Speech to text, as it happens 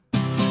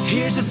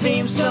Here's a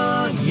theme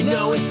song, you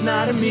know it's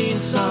not a mean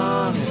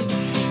song.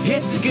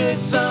 It's a good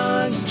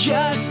song,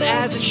 just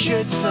as it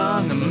should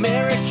song.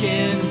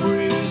 American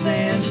Brews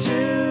and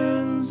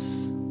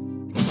Tunes.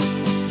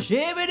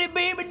 Shibbity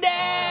beeby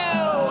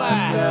dow.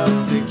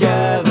 Ourselves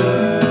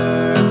together.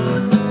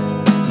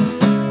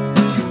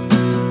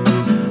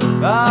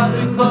 I've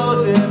been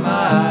closing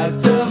my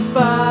eyes to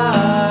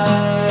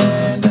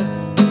find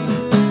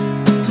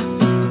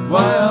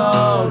why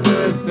all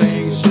good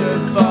things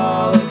should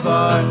fall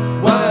apart.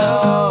 Why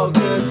all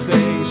good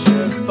things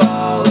should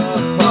fall apart.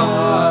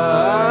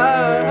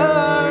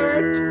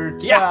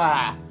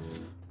 Yeah.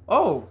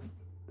 Oh,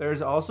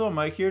 there's also a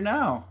mic here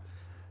now.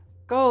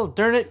 God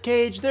darn it,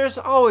 Cage, there's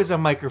always a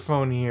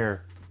microphone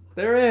here.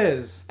 There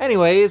is.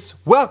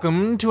 Anyways,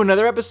 welcome to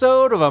another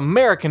episode of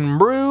American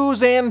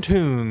Brews and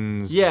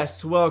Tunes.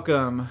 Yes,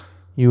 welcome.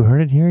 You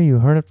heard it here, you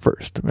heard it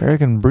first.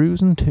 American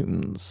Brews and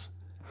Tunes.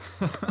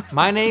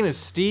 My name is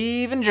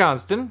Steven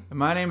Johnston. And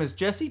my name is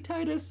Jesse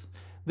Titus.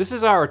 This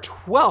is our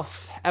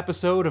 12th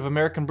episode of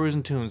American Brews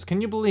and Tunes. Can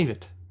you believe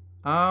it?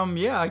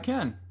 Yeah, I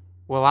can.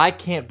 Well, I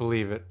can't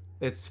believe it.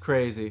 It's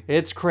crazy.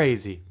 It's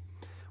crazy.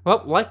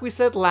 Well, like we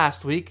said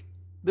last week,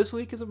 this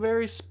week is a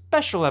very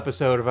special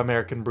episode of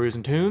American Brews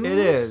and Tunes. It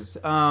is.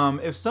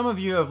 If some of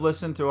you have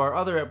listened to our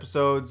other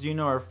episodes, you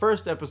know our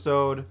first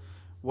episode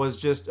was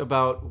just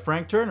about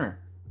Frank Turner.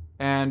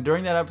 And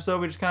during that episode,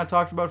 we just kind of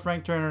talked about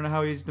Frank Turner and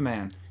how he's the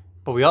man.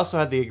 But we also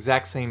had the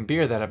exact same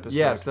beer that episode.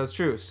 Yes, that's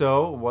true.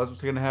 So,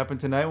 what's going to happen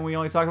tonight when we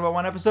only talk about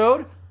one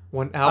episode?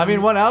 One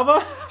album. One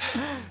album?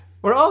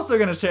 We're also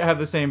going to have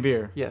the same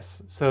beer.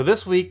 Yes. So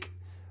this week,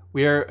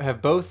 we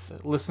have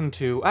both listened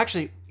to...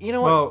 Actually, you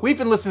know what? Well, We've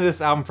been listening to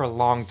this album for a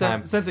long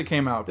time. Since it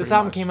came out. This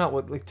album came out,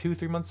 what, like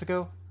 2-3 months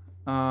ago?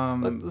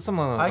 Something along those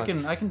I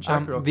lines. can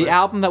check real quick. The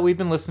album that we've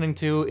been listening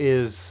to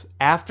is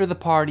After the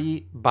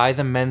Party by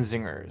the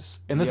Menzingers.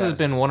 And this has Yes.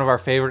 been one of our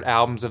favorite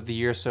albums of the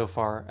year so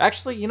far.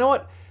 Actually, you know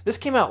what? This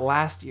came out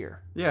last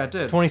year. Yeah, it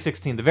did.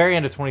 2016. The very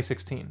end of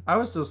 2016. I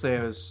would still say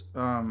it was...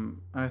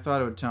 I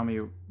thought it would tell me,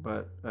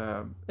 but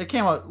it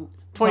came out...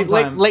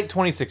 Late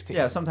 2016.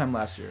 Yeah, sometime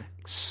last year.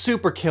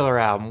 Super killer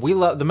album. We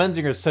love the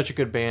Menzingers. Such a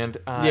good band.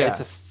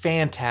 It's a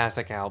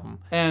fantastic album.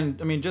 And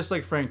I mean, just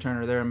like Frank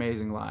Turner, they're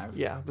amazing live.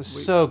 Yeah, they're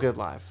so good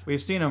live.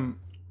 We've seen them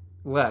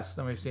less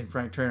than we've seen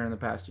Frank Turner in the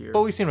past year.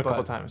 But we've seen them a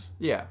couple times.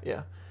 Yeah.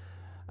 Yeah.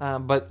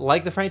 But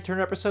like the Frank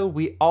Turner episode,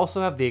 we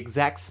also have the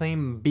exact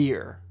same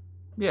beer.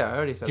 Yeah, I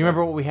already said. Do you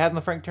remember what we had in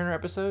the Frank Turner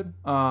episode?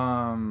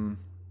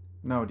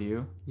 No, do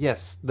you?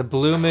 Yes, the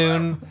Blue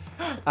Moon.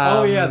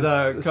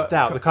 the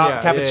stout, the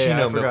yeah, cappuccino I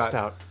milk forgot.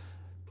 stout.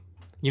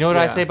 You know what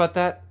I Yeah. say about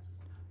that?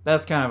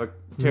 That's kind of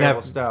a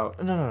terrible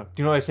stout. No.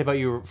 Do you know what I say about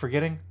you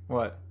forgetting?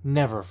 What?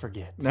 Never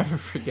forget. Never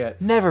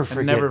forget. Never forget.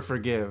 And never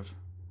forgive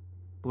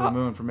Blue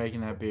Moon for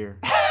making that beer.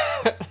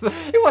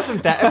 It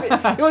wasn't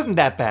that. It wasn't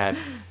that bad.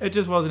 It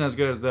just wasn't as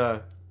good as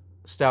the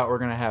stout we're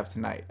gonna have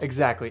tonight.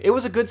 Exactly. It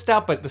was a good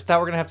stout, but the stout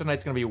we're gonna have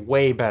tonight's gonna be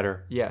way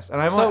better. Yes, and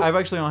I've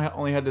actually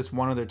only had this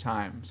one other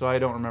time, so I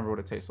don't remember what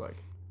it tastes like.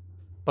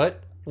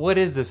 But what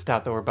is this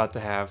stout that we're about to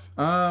have?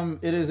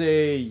 It is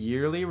a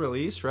yearly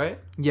release, right?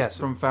 Yes.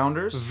 From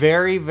Founders.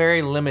 Very,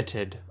 very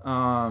limited.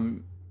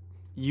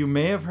 You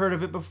may have heard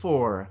of it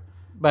before,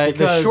 But the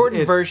because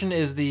shortened it's- version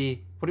is the...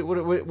 What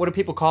do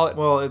people call it?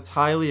 Well, it's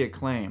highly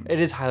acclaimed. It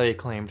is highly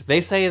acclaimed.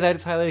 They say that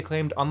it's highly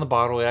acclaimed. On the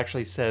bottle, it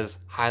actually says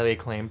highly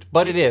acclaimed.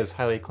 But it is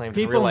highly acclaimed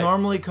in real People life.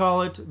 normally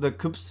call it the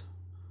Coops.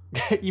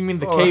 You mean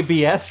the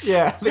KBS?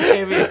 Yeah, the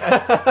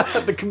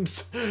KBS. The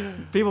Coops.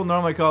 People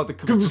normally call it the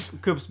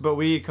Coops, but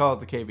we call it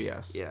the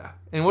KBS. Yeah.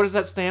 And what does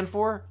that stand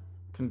for?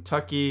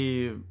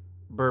 Kentucky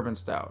Bourbon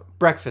Stout.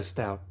 Breakfast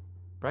Stout.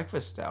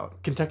 Breakfast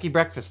Stout. Kentucky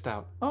Breakfast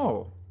Stout.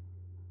 Oh.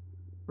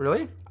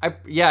 Really?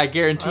 I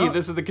guarantee Oh.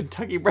 this is the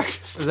Kentucky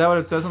Breakfast. Is that what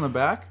it says on the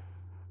back?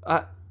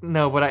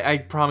 No, but I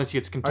promise you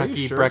it's Are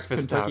Kentucky you sure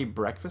Breakfast it's Kentucky Stout.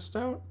 Breakfast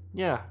Stout?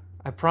 Yeah,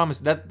 I promise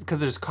that because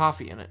there's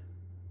coffee in it.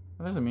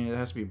 That doesn't mean it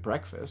has to be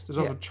breakfast. There's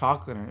Yeah. also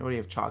chocolate in it. What do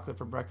you have, chocolate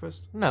for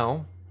breakfast?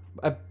 No,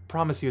 I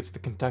promise you it's the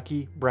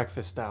Kentucky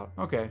Breakfast Stout.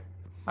 Okay.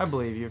 I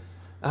believe you.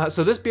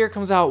 So this beer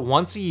comes out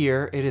once a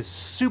year. It is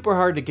super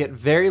hard to get,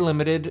 very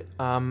limited,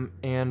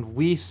 and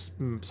we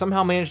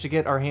somehow managed to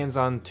get our hands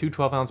on two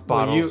 12-ounce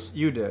bottles. Well,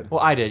 you did. Well,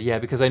 I did, yeah,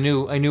 because I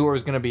knew where it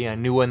was going to be. I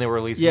knew when they were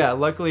releasing. Yeah,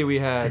 luckily we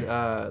have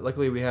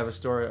a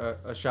store,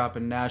 a shop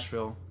in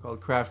Nashville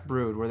called Craft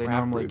Brewed, where they Craft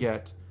normally Brewed.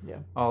 get Yeah.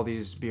 all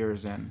these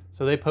beers in.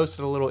 So they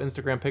posted a little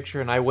Instagram picture,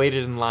 and I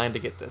waited in line to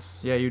get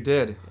this. Yeah, you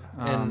did.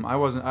 And- I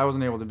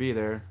wasn't able to be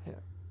there. Yeah.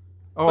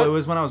 Oh, But- it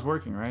was when I was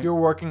working, right? You were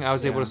working. I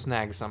was able Yeah. to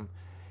snag some.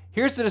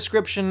 Here's the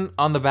description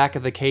on the back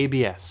of the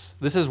KBS.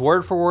 This is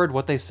word for word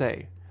what they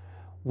say.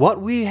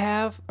 What we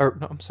have, or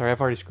no, I'm sorry, I've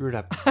already screwed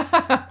up.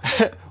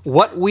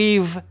 What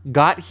we've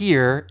got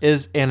here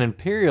is an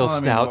imperial Well, I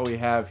mean, stout. what we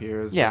have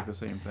here is like the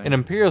same thing. An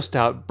imperial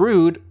stout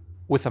brewed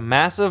with a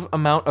massive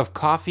amount of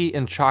coffee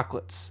and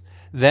chocolates,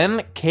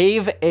 then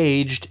cave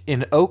aged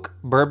in oak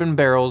bourbon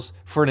barrels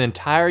for an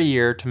entire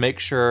year to make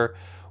sure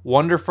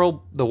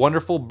the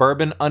wonderful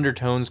bourbon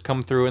undertones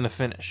come through in the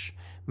finish.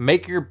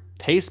 make your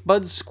taste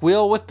buds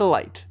squeal with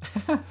delight.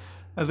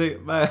 I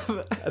think That's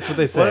what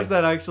they say. What if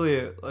that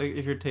actually, like,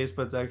 if your taste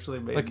buds actually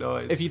made Like,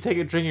 noise? if you take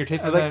a drink, your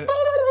taste and buds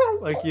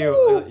then, like,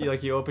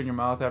 you open your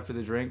mouth after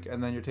the drink,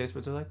 and then your taste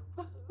buds are like,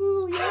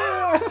 ooh,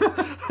 yeah.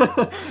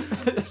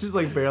 It's just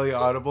like barely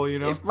audible, you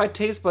know? if my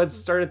taste buds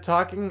started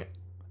talking,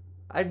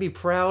 I'd be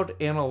proud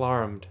and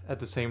alarmed at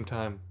the same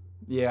time.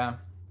 Yeah.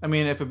 I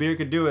mean, if a beer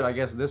could do it, I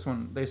guess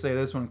they say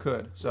this one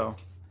could, so.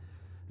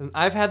 And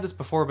I've had this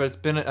before, but it's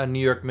been a New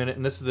York Minute,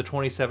 and this is the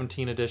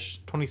 2017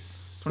 edition.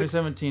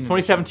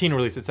 2017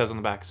 release, it says on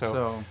the back.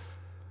 So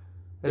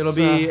it'll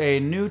be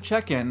a new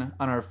check-in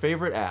on our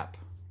favorite app.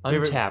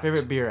 Untapped.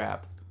 Favorite beer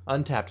app.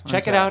 Untapped.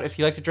 Check it out if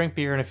you like to drink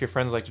beer and if your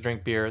friends like to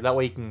drink beer. That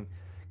way you can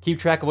keep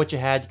track of what you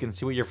had. You can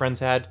see what your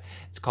friends had.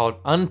 It's called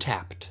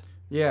Untapped.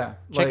 Yeah.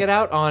 Check it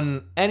out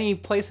on any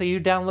place that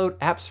you download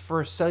apps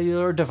for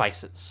cellular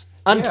devices.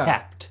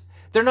 Untapped.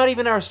 They're not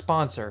even our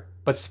sponsor.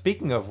 But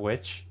speaking of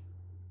which...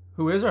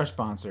 Who is our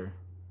sponsor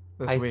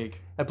this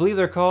week? I believe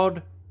they're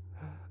called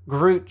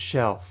Groot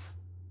Shelf.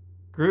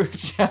 Groot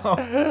Shelf.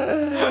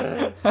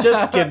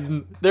 Just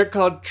kidding. They're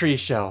called Tree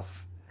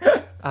Shelf.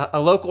 A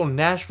local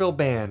Nashville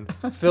band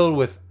filled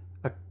with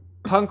a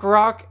punk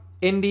rock,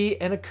 indie,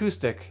 and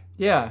acoustic.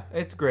 Yeah,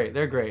 it's great.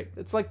 They're great.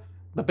 It's like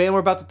the band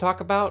we're about to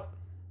talk about,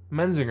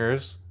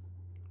 Menzingers,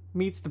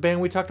 meets the band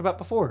we talked about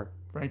before,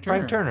 Frank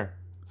Turner.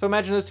 So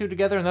imagine those two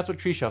together, and that's what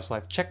Tree Shelf's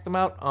like. Check them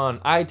out on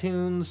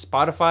iTunes,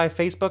 Spotify,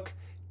 Facebook.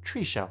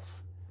 Tree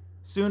Shelf.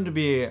 Soon to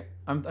be,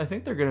 I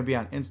think they're going to be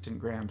on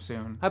Instagram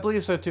soon. I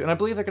believe so too, and I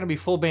believe they're going to be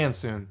full band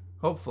soon.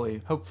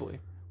 Hopefully,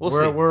 we'll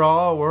see. We're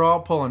all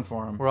pulling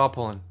for them. We're all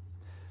pulling.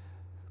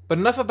 But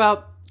enough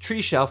about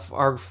Tree Shelf,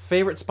 our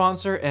favorite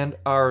sponsor and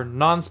our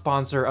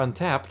non-sponsor,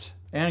 Untapped,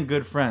 and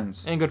good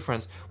friends.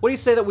 What do you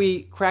say that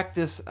we crack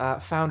this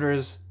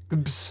Founders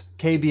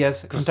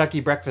KBS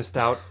Kentucky Breakfast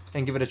Stout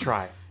and give it a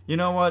try? You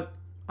know what?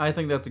 I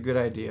think that's a good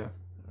idea.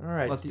 All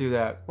right, let's do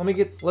that.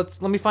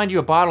 Let me find you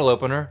a bottle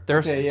opener.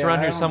 It's around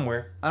here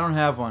somewhere. I don't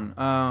have one.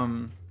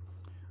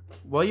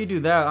 While you do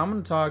that,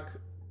 I'm gonna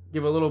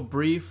give a little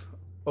brief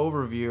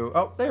overview.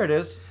 Oh, there it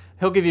is.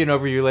 He'll give you an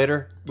overview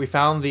later. We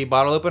found the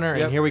bottle opener,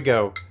 and here we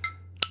go.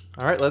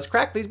 All right, let's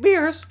crack these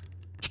beers.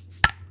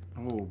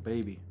 Oh,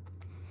 baby.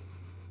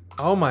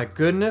 Oh my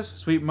goodness.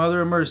 Sweet Mother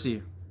of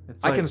Mercy.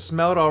 I can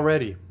smell it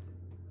already.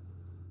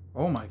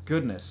 Oh my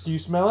goodness. Do you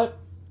smell it?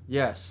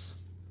 Yes.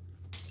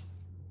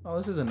 Oh,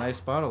 this is a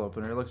nice bottle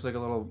opener. It looks like a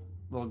little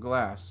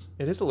glass.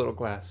 It is a little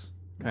glass,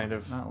 kind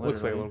of. Not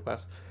looks like a literally. little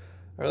glass.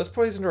 All right, let's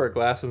pour these into our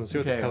glasses and see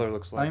what the color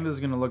looks like. I think this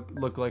is gonna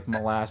look like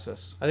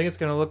molasses. I think it's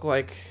gonna look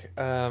like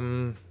a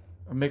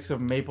mix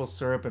of maple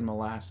syrup and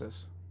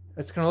molasses.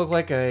 It's gonna look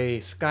like a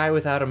sky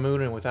without a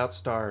moon and without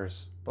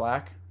stars.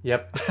 Black.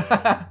 Yep.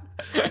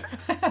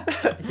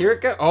 Here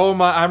it goes. Oh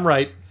my! I'm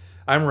right.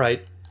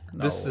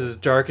 No. This is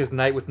dark as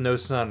night with no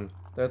sun.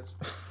 That's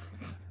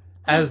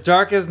as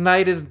dark as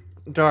night is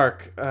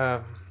dark.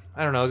 I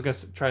don't know. I was gonna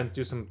try and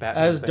do some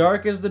Batman. As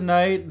dark as the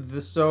night,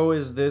 so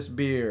is this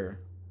beer.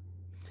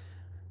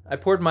 I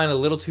poured mine a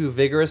little too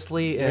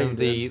vigorously, and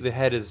the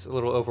head is a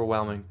little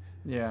overwhelming.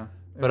 Yeah.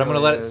 But I'm gonna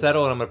let it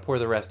settle, and I'm gonna pour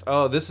the rest.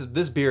 Oh,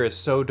 this beer is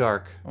so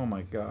dark. Oh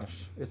my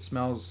gosh, it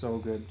smells so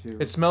good too.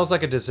 It smells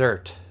like a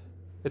dessert.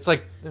 It's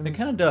like it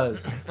kind of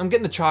does. I'm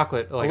getting the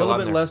chocolate like a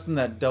little bit less than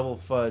that double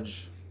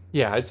fudge.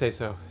 Yeah, I'd say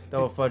so.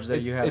 Double fudge that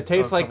you had. It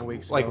tastes like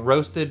weeks ago. like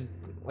roasted,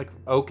 like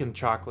oak and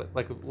chocolate,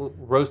 like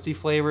roasty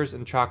flavors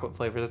and chocolate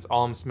flavors. That's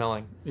all I'm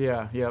smelling.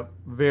 Yeah. Yep.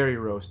 Very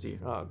roasty.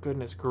 Oh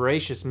goodness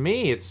gracious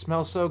me! It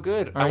smells so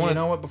good. All right, you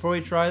know what? Before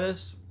we try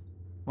this,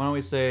 why don't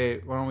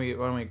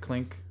we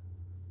clink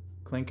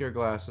your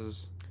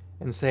glasses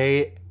and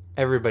say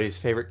everybody's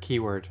favorite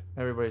keyword.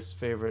 Everybody's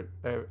favorite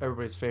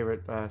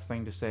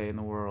thing to say in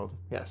the world.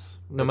 Yes.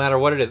 No matter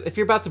what it is. If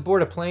you're about to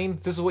board a plane,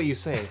 this is what you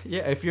say.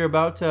 Yeah. If you're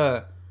about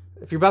to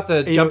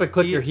jump and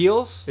click your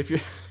heels. If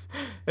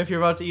you're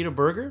about to eat a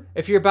burger.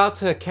 If you're about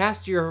to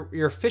cast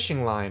your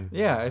fishing line.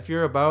 Yeah. If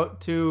you're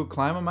about to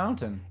climb a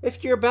mountain.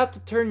 If you're about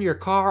to turn your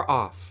car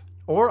off.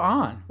 Or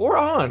on.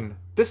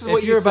 This is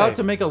what you're about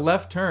to make a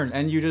left turn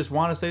and you just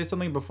want to say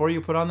something before you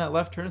put on that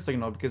left turn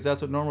signal because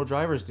that's what normal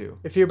drivers do.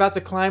 If you're about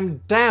to climb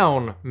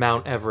down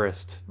Mount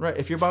Everest. Right.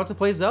 If you're about to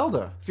play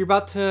Zelda. If you're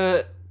about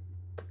to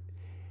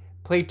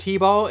play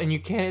T-ball and you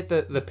can't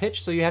hit the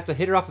pitch, so you have to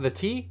hit it off of the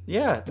tee.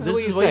 Yeah. This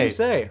is what you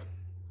say.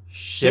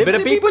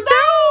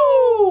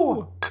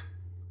 Shibbity-beep-a-doo!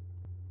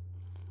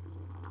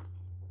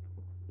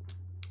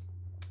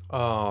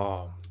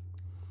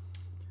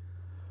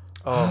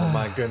 Oh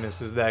my goodness,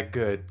 is that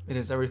good? It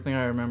is everything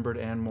I remembered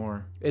and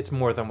more. It's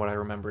more than what I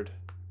remembered.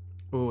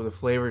 Ooh, the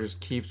flavor just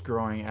keeps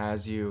growing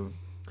as you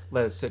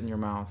let it sit in your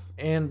mouth.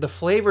 And the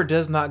flavor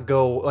does not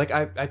go... Like,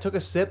 I took a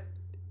sip,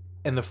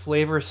 and the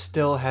flavor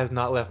still has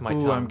not left my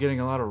tongue. Ooh, I'm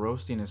getting a lot of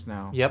roastiness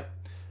now. Yep.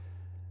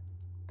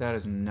 That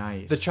is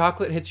nice. The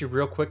chocolate hits you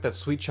real quick, that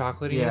sweet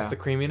chocolatiness, the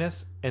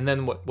creaminess, and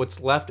then what's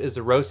left is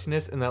the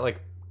roastiness and that, like,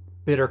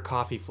 bitter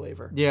coffee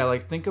flavor. Yeah,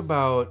 like, think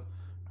about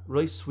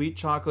really sweet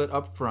chocolate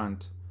up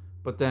front,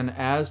 but then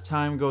as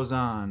time goes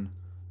on,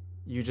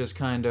 you just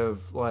kind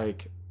of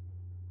like,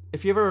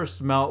 if you ever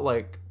smelt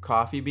like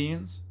coffee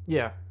beans,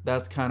 Yeah.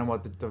 that's kind of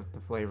what the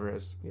flavor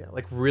is. Yeah,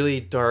 like really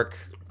dark,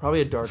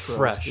 Probably a dark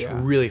fresh, roast, yeah.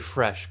 really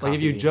fresh Like coffee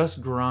if you beans.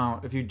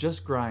 if you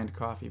just grind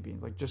coffee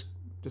beans, like just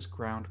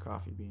ground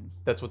coffee beans.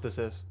 That's what this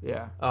is.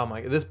 Yeah. Oh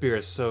my, this beer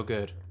is so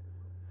good.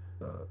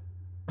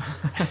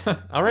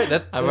 All right,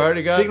 that I've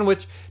already got- Speaking of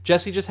which,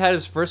 Jesse just had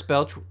his first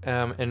belch,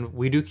 and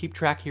we do keep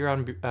track here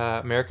on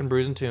American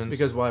Brews and Tunes.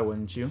 Because why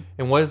wouldn't you?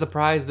 And what is the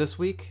prize this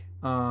week?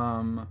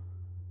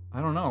 I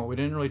don't know. We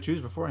didn't really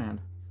choose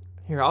beforehand.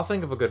 Here, I'll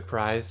think of a good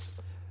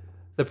prize.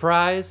 The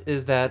prize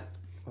is that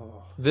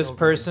this so good.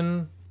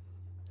 person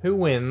who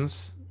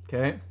wins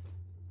Okay.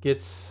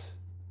 gets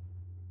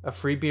a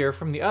free beer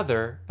from the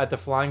other at the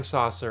Flying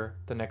Saucer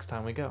the next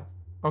time we go.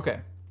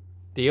 Okay.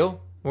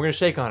 Deal? We're gonna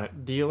shake on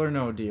it. Deal or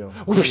no deal?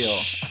 Deal.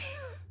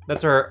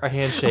 That's our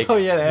handshake. Oh,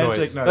 yeah, the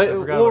handshake noise. I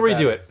forgot We'll about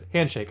redo that. it.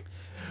 Handshake.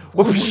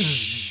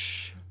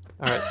 Whoosh.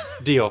 All right,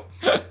 deal.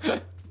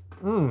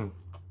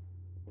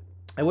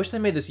 I wish they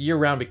made this year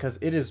round because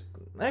it is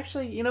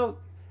actually,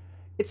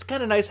 it's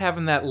kind of nice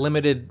having that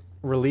limited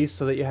release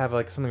so that you have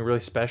like something really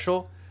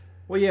special.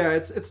 Well, yeah,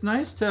 it's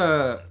nice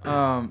to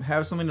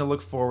have something to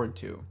look forward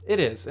to.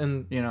 It is,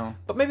 and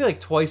but maybe like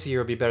twice a year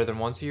would be better than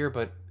once a year.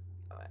 But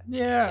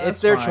Yeah, it's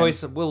that's their fine.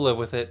 choice. We'll live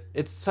with it.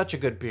 It's such a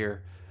good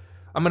beer.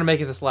 I'm gonna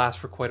make it this last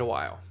for quite a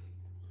while.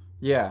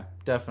 Yeah,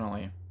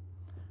 definitely.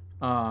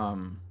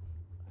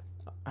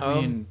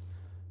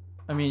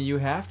 I mean, you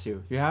have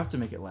to. You have to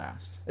make it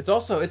last.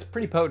 It's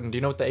pretty potent. Do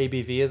you know what the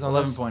ABV is on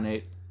this?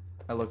 11.8.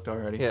 I looked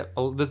already. Yeah,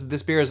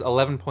 this beer is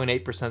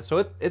 11.8%, so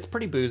it's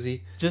pretty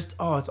boozy. It's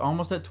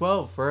almost at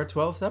 12 for our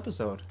 12th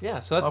episode. Yeah,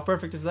 so that's How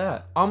perfect is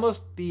that?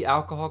 almost the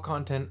alcohol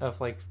content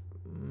of like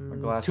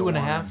glass two of and a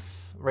wine.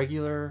 half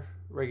regular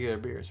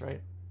beers,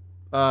 right?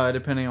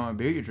 Depending on what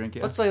beer you drink,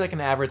 yeah. Let's say like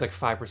an average like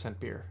 5%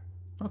 beer,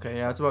 Okay,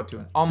 yeah, it's about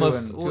two.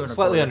 almost two and a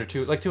slightly quarter. under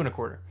 2, like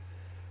 2.25.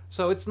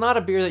 So it's not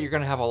a beer that you're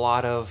gonna have a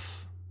lot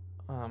of.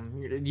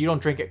 You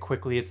don't drink it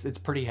quickly. It's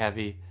pretty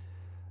heavy.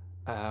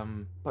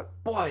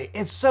 But boy,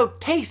 it's so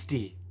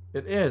tasty.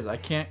 It is. I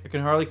can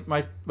hardly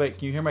wait.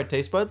 Can you hear my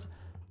taste buds?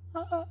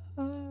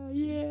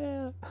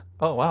 Yeah.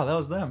 Oh wow, that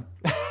was them.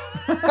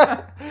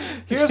 I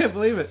can't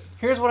believe it.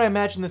 Here's what I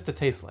imagine this to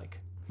taste like.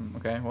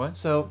 Okay, what?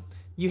 So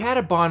you had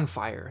a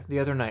bonfire the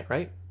other night,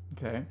 right?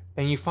 Okay.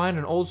 And you find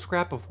an old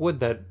scrap of wood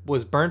that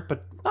was burnt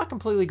but not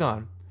completely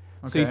gone.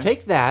 So you Okay.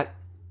 take that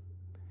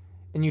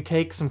and you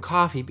take some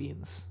coffee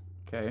beans,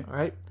 Okay. all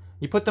right?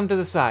 You put them to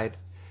the side,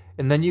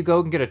 and then you go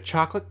and get a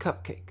chocolate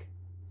cupcake.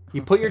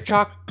 You put your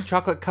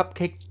chocolate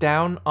cupcake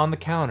down on the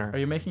counter. Are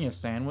you making a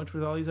sandwich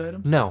with all these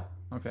items? No.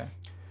 Okay.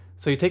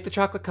 So you take the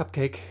chocolate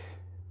cupcake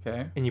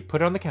Okay. and you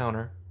put it on the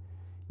counter.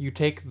 You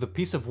take the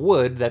piece of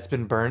wood that's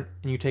been burnt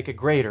and you take a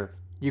grater.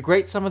 You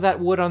grate some of that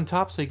wood on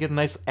top so you get a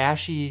nice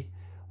ashy,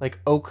 like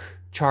oak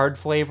charred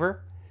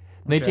flavor.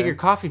 And then you take Okay. your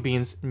coffee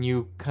beans and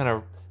you kind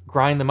of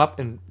grind them up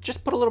and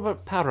just put a little bit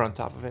of powder on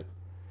top of it.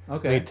 And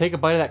Okay. you take a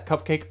bite of that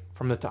cupcake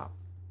from the top.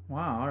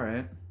 Wow. All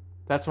right.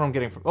 That's what I'm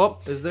getting from. Oh,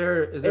 Is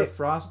there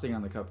frosting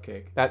on the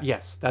cupcake?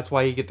 that's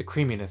why you get the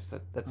creaminess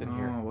that's in Oh,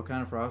 here. what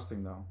kind of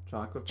frosting though?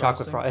 Chocolate.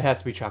 Chocolate frosting? it has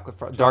to be chocolate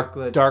dark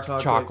Chocolate-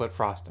 chocolate- chocolate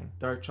frosting.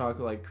 Dark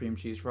chocolate, like cream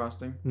cheese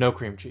frosting. No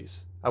cream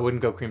cheese. I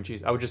wouldn't go cream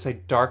cheese. I would just say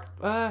dark.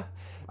 I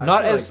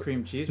Not feel as like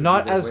cream cheese. Would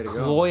not be the as way to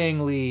go.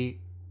 cloyingly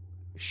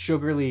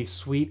sugarly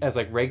sweet as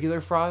like regular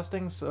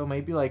frosting. So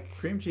maybe like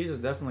Cream cheese is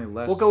definitely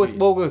less. we'll go sweet.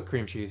 with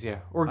cream cheese. Yeah,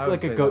 or I would like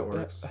say a that goat.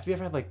 works. Have you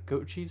ever had like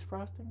goat cheese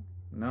frosting?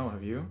 No,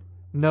 have you?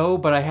 No,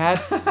 but I had.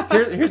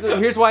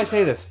 Here's why I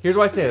say this. Here's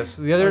why I say this.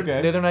 The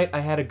Okay. other night I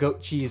had a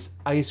goat cheese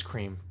ice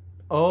cream.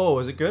 Oh,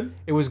 is it good?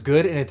 It was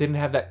good and it didn't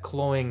have that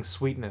cloying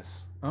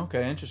sweetness.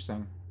 Okay,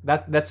 interesting.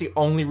 That's the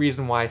only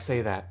reason why I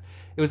say that.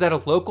 It was at a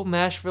local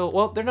Nashville.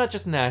 Well, they're not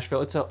just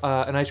Nashville. It's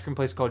an ice cream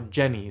place called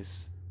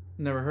Jenny's.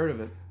 Never heard of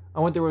it. I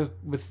went there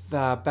with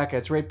Becca.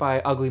 It's right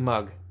by Ugly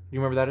Mug.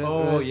 You remember that?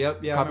 Oh, is?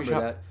 yep, yeah, I Coffee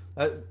remember shop?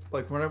 that.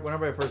 Like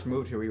whenever I first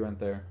moved here, we went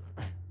there.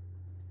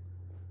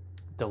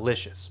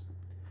 Delicious.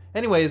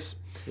 Anyways,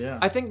 Yeah.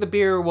 I think the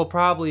beer will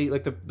probably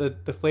like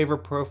the flavor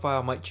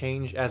profile might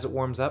change as it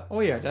warms up. Oh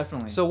yeah,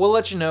 definitely. So we'll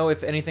let you know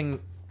if anything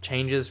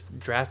changes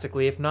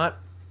drastically. If not,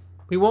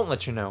 we won't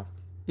let you know.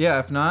 yeah,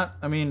 if not,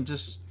 I mean,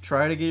 just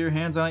try to get your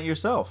hands on it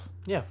yourself.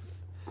 Yeah.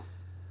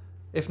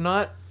 If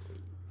not,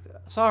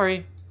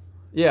 sorry.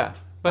 Yeah,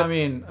 But- I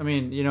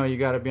mean, you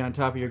got to be on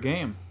top of your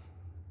game.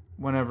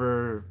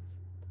 Whenever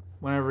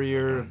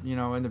you're,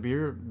 in the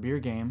beer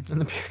game. In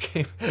the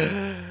beer game.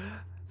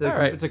 All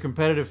right. It's a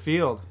competitive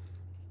field.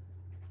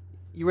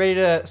 You ready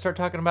to start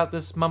talking about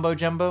this mumbo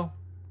jumbo?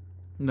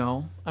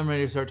 No, I'm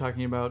ready to start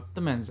talking about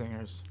the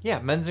Menzingers. Yeah,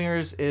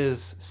 Menzingers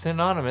is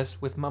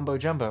synonymous with mumbo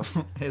jumbo.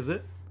 Is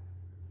it?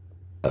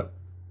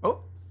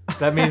 Oh,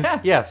 That means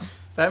yes.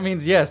 that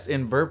means yes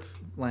in burp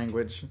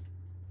language.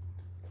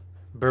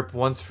 Burp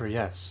once for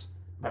yes.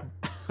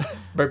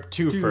 Burp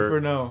two, Two for,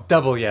 for no.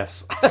 double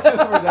yes. For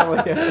double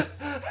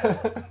yes.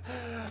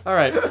 All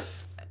right.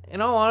 In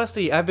all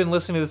honesty, I've been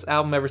listening to this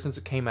album ever since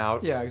it came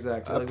out. Yeah,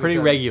 exactly. Like we pretty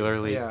said.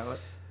 regularly. Yeah.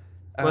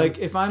 Like,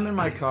 if I'm in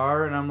my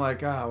car and I'm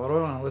like, what do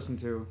I want to listen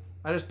to?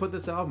 I just put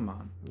this album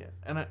on. Yeah,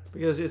 and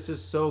Because it's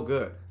just so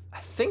good. I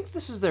think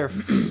this is their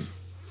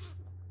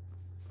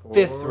Or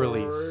fifth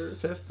release.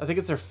 Fifth? I think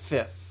it's their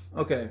fifth.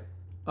 Okay.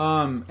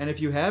 And if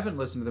you haven't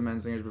listened to the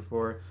Menzingers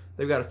before,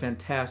 they've got a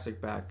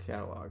fantastic back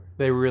catalog.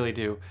 They really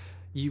do.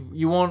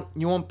 You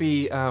won't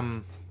be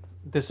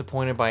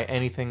disappointed by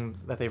anything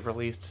that they've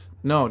released.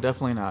 No,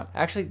 definitely not.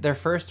 Actually, their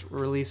first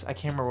release, I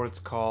can't remember what it's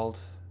called.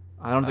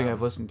 I don't think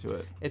I've listened to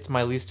it. It's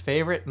my least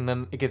favorite, and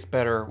then it gets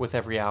better with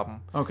every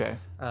album. Okay.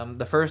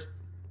 The first,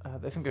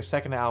 I think their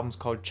second album's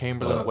called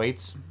Chamberlain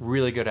Waits,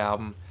 really good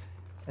album.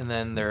 And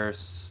then their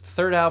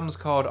third album's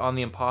called On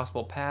the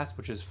Impossible Past,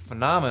 which is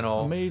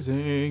phenomenal.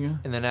 Amazing.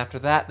 And then after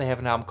that, they have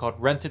an album called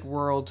Rented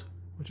World,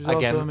 Which is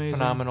again also amazing.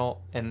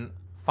 phenomenal. And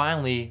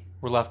finally,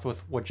 we're left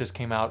with what just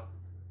came out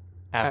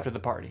after the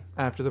party.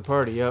 After the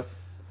party, yep.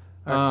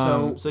 All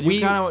right, so do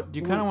you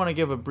kind of want to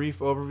give a brief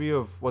overview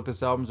of what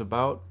this album's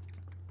about?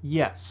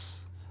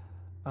 Yes.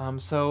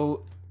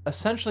 So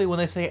essentially, when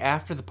they say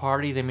after the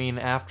party, they mean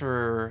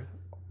after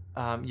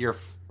your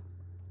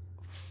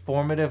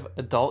formative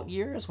adult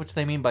years, which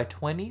they mean by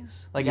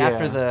 20s. Like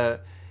after Yeah. the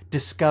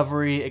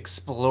discovery,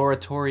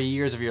 exploratory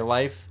years of your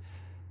life,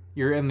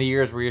 you're in the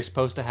years where you're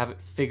supposed to have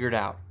it figured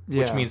out,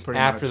 which Yeah, means pretty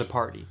after much. the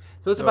party.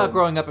 So it's about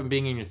growing up and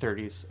being in your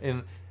 30s.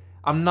 And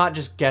I'm not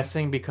just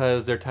guessing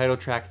because their title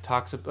track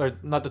talks, or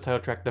not the title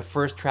track, the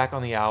first track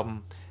on the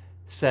album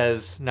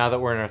says now that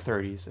we're in our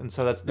 30s. And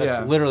so that's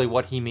Yeah. literally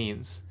what he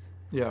means.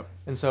 Yeah.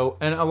 And so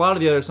And a lot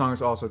of the other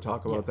songs also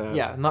talk about that.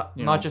 yeah, not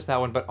you know. just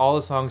that one, but all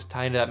the songs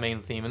tie into that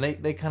main theme, and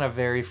they kind of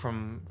vary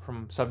from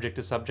subject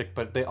to subject,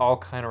 but they all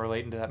kind of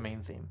relate into that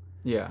main theme.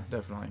 Yeah,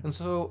 definitely. And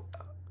so,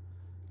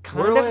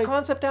 We're kind of like-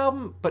 concept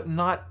album, but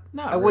not.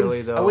 Not I wouldn't.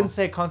 really, though. I wouldn't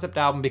say concept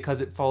album because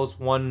it follows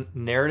one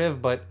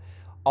narrative, but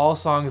all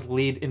songs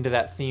lead into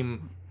that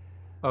theme,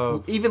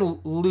 Of even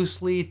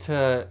loosely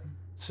to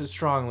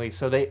strongly.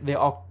 So they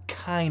all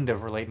kind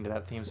of relate into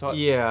that theme. So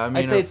yeah, I mean,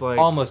 I'd say it's it's like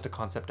almost a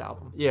concept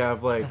album. yeah,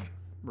 of like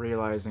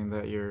realizing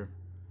that you're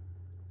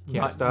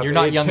You're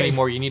not young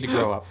anymore. You need to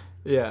grow up.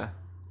 Yeah,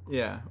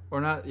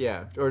 or not.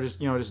 Yeah, or just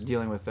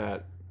dealing with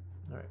that,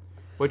 All right.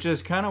 which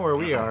is kind of where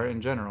we are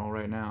in general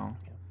right now.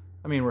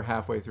 I mean, we're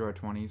halfway through our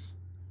 20s.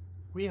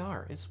 We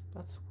are. That's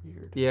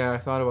weird. Yeah, I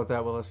thought about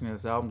that while listening to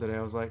this album today.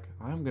 I was like,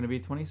 I'm gonna be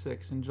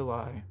 26 in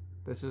July.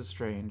 This is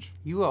strange.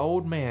 You a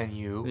old man,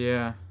 you.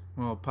 Yeah.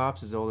 Well,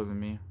 Pops is older than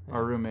me.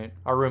 Our roommate.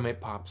 Our roommate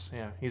Pops.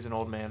 Yeah, he's an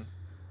old man.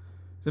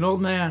 He's an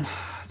old man.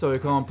 That's why we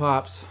call him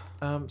Pops.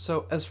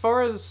 So as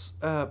far as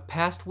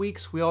past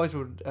weeks, we always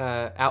would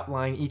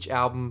outline each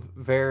album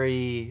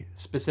very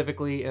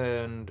specifically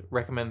and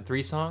recommend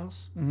 3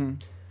 songs. Mm-hmm.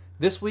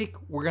 This week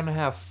we're gonna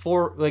have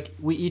 4. Like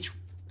we each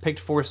picked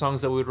 4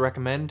 songs that we would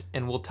recommend,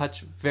 and we'll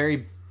touch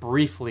very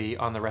briefly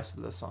on the rest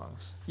of the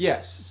songs.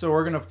 Yes. So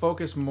we're gonna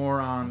focus more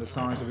on the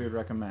songs that we would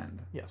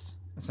recommend. Yes,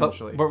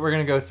 Essentially. But we're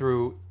gonna go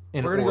through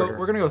in We're gonna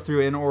order. go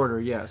through in order,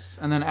 yes,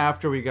 and then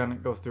after we gonna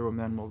go through them,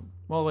 then we'll.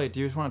 Well, wait. Do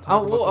you just want to talk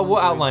about? the we'll ones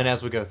that we- outline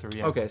as we go through.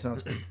 Yeah. Okay,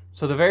 sounds good.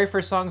 So the very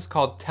first song is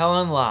called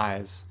 "Tellin'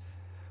 Lies,"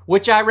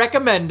 which I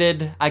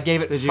recommended. I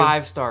gave it Did you?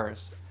 5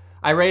 stars.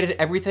 I rated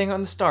everything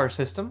on the star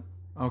system,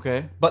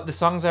 Okay. but the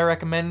songs I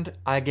recommend,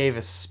 I gave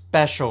a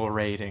special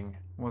rating.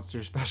 What's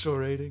your special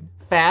rating?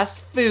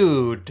 Fast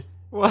food.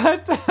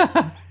 What?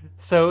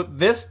 So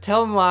this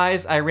 "Tellin'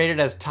 Lies" I rated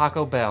as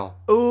Taco Bell.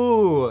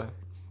 Ooh.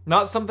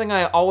 Not something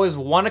I always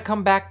want to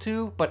come back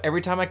to, but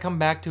every time I come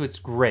back to, it's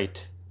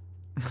great.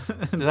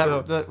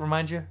 Does that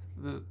remind you?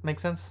 Does it make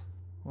sense?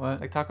 What?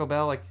 Like Taco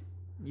Bell, like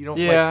you don't.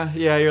 Yeah,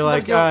 yeah. You're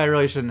like, sometimes you'll- I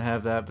really shouldn't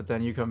have that, but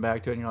then you come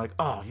back to it and you're like,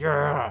 oh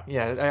yeah. Like,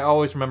 yeah, I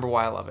always remember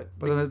why I love it.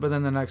 But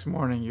then the next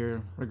morning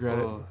you regret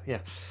Oh, yeah.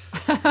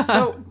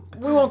 So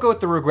we won't go with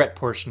the regret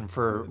portion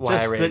for it. why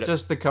I rated it.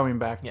 Just the coming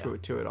back Yeah.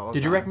 to it all. the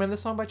Did you time. recommend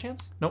this song by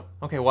chance? Nope.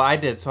 Okay, well I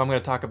did, so I'm going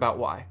to talk about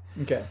why.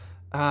 Okay.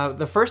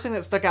 The first thing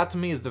that stuck out to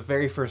me is the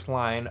very first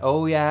line.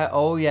 Oh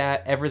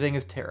yeah, everything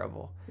is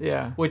terrible.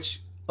 Yeah.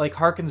 Which like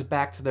harkens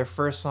back to their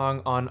first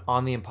song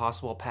on the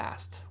Impossible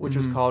Past, which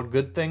was called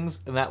Good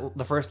Things, and that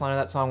the first line of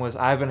that song was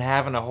I've been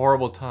having a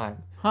horrible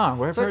time. Huh?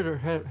 Where So-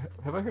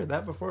 have I heard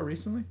that before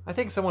recently? I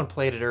think someone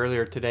played it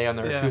earlier today on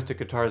their Yeah. acoustic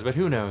guitars, but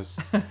who knows?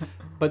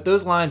 But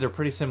those lines are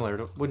pretty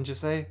similar, wouldn't you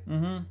say?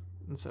 Mm-hmm.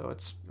 And so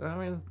it's, I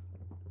mean,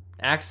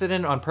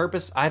 accident on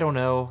purpose. I don't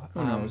know.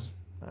 Who knows?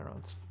 I don't know.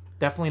 It's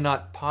definitely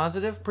not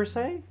positive per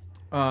se.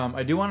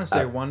 I do want to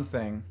say one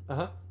thing.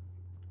 Uh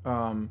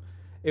huh.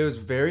 It was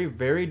very,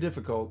 very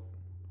difficult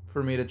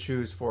for me to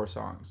choose 4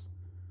 songs.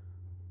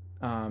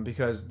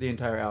 Because the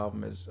entire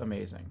album is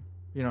amazing.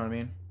 You know what I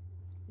mean?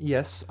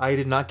 Yes, I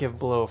did not give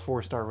Below a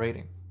 4-star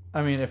rating.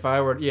 I mean, if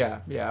I were,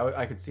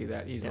 I could see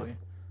that easily.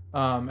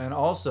 And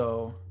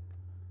also,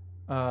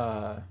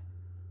 God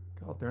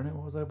darn it,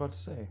 what was I about to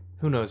say?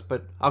 Who knows?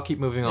 But I'll keep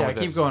moving on Yeah, with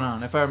keep this. going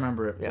on. If I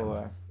remember it,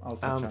 Yeah. I'll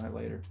touch on it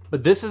later.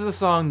 But this is the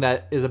song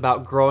that is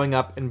about growing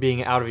up and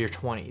being out of your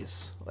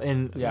 20s.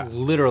 And Yeah.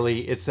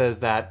 literally, it says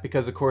that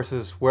because the chorus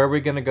is, where are we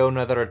going to go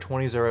now that our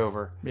 20s are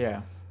over?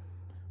 Yeah.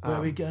 Where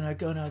we gonna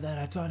go now that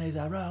our 20s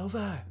are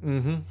over?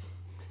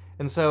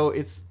 And so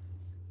it's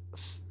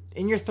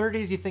in your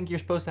 30s, you think you're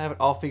supposed to have it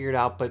all figured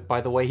out, but by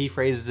the way he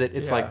phrases it,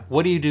 it's Yeah. like,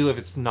 what do you do if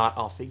it's not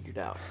all figured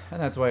out?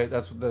 And that's what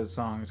the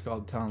song is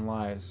called, Telling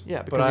Lies. Yeah,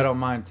 but because I it's- don't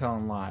mind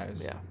telling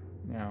lies. Yeah.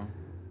 You know,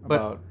 But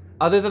about...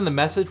 other than the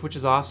message, which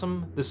is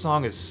awesome, this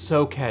song is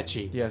so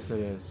catchy. Yes, it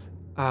is.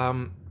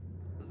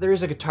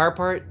 There's a guitar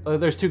part.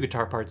 There's two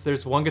guitar parts.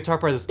 There's one guitar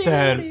part that's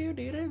dun,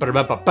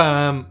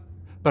 ba-da-ba-ba-bum,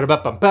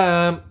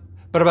 ba-da-ba-ba-bum,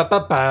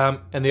 ba-da-ba-ba-bum,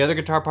 and the other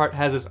guitar part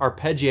has this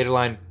arpeggiated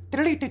line,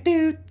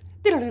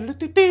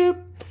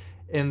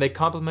 and they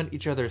complement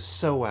each other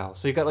so well.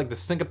 So you got like the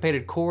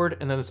syncopated chord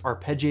and then this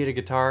arpeggiated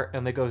guitar,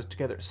 and they go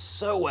together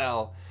so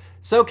well,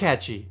 so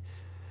catchy.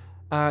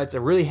 It's a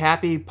really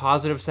happy,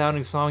 positive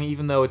sounding song,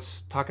 even though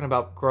it's talking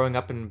about growing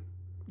up and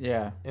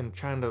Yeah.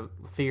 trying to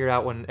figure it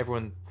out when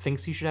everyone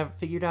thinks you should have it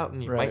figured out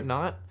and you Right. might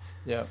not.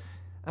 Yep.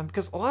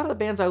 Because a lot of the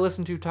bands I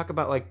listen to talk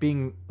about like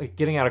being like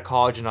getting out of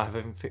college and not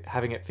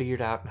having it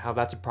figured out and how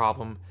that's a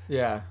problem.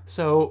 Yeah.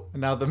 So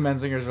And now the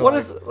Menzingers are what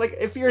like... is like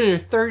if you're in your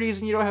 30s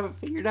and you don't have it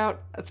figured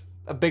out, that's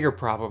a bigger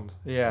problem.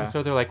 Yeah. And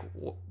so they're like,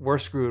 we're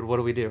screwed. What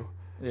do we do?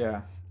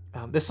 Yeah.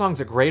 This song's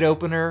a great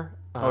opener.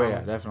 Oh,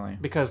 yeah, definitely.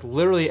 Because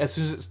literally as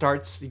soon as it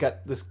starts, you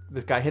got this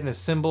guy hitting his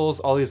cymbals,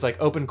 all these like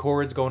open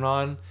chords going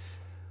on.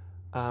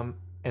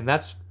 And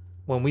that's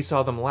when we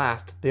saw them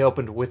last. They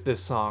opened with this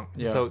song.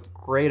 Yeah. So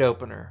great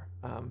opener.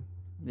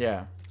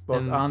 Yeah.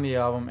 Both And- on the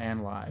album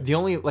and live. The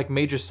only like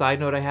major side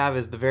note I have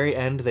is the very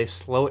end. They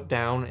slow it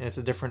down and it's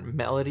a different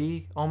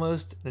melody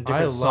almost, and a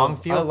different song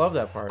feel. I love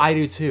that part. I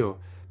do too,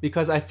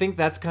 because I think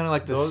that's kind of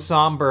like the Those-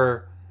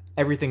 somber,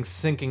 everything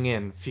sinking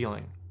in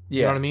feeling.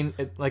 You know Yeah. what I mean?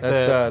 It, like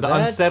That's the that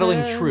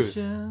unsettling truth.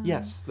 tension.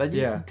 Yes, that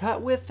you Yeah. can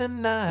cut with a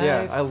knife.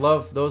 Yeah, I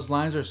love those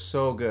lines are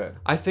so good.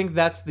 I think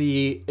that's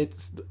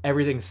it's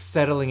everything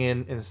settling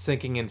in and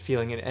sinking in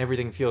feeling, and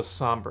everything feels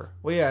somber.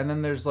 Well, yeah, and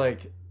then there's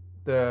like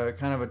the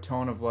kind of a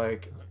tone of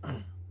like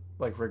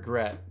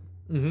regret.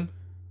 Mm-hmm.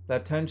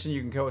 That tension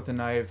you can cut with a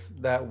knife.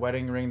 That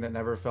wedding ring that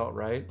never felt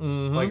right.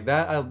 Mhm. Like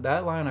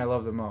that line I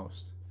love the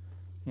most.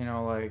 You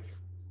know, like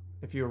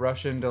if you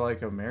rush into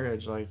like a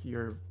marriage, like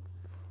you're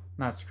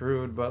not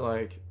screwed, but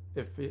like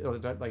if it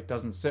like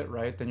doesn't sit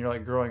right, then you're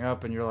like growing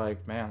up and you're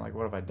like, man, like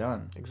what have I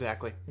done?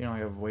 Exactly. You know,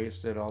 I've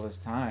wasted all this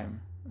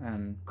time.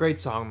 And Great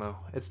song though.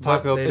 It's but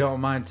Taco. they it's-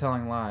 don't mind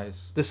telling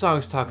lies. This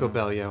song's Taco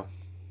Bell, yo.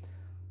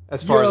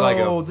 As far as I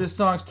go. This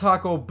song's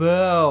Taco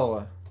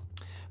Bell.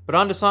 But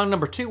on to song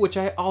number 2, which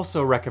I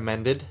also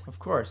recommended. Of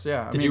course,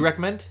 yeah. Did you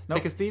recommend Nope.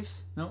 Thick as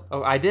Thieves? Nope.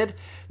 Oh, I did.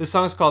 This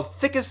song is called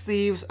Thick as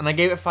Thieves, and I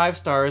gave it 5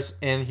 stars,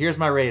 and here's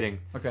my rating.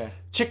 Okay.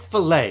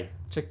 Chick-fil-A.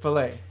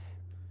 Chick-fil-A.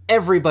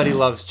 Everybody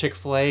loves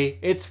Chick-fil-A.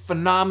 It's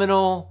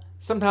phenomenal.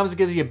 Sometimes it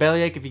gives you a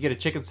bellyache if you get a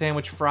chicken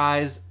sandwich,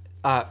 fries,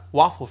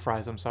 waffle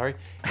fries, I'm sorry,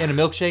 and a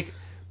milkshake.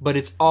 But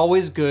it's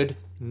always good,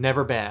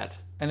 never bad.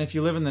 And if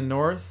you live in the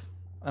north,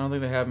 I don't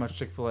think they have much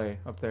Chick-fil-A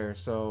up there.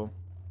 So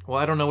Well,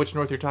 I don't know which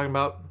north you're talking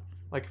about.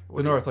 Like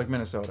the north, like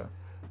Minnesota.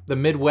 the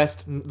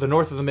Midwest, the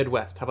north of the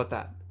Midwest. How about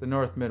that? The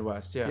north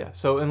Midwest, yeah. Yeah.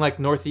 So in like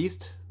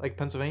Northeast, like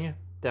Pennsylvania,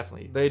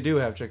 definitely They do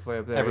have Chick-fil-A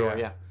up there. everywhere.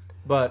 Yeah.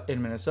 But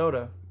in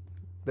Minnesota,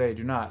 they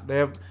do not. They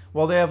have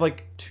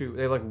like 2.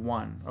 They have like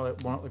one or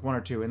like one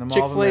or 2 in the Mall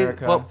of Chick-fil-A.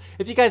 America. Well,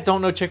 if you guys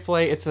don't know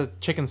Chick-fil-A, it's a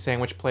chicken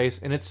sandwich place,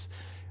 and it's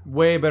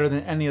way better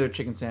than any other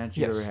chicken sandwich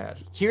you've ever had.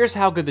 Here's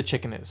how good the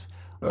chicken is.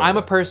 I'm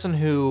a person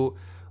who,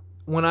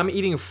 when I'm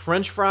eating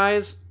French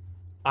fries,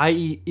 I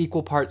eat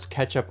equal parts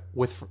ketchup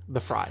with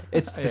the fry.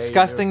 It's Yeah, you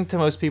disgusting to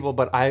most people,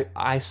 but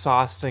I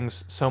sauce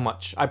things so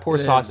much. I pour It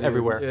is, sauce dude.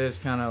 everywhere. It is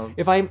kind of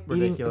If I'm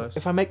ridiculous.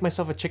 if I make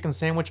myself a chicken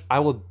sandwich, I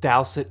will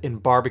douse it in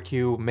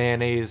barbecue,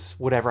 mayonnaise,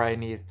 whatever I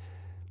need.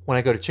 When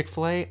I go to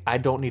Chick-fil-A, I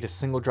don't need a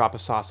single drop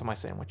of sauce on my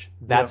sandwich.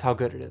 That's Yep. how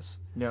good it is.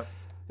 Yep.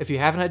 If you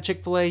haven't had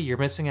Chick-fil-A, you're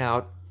missing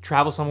out.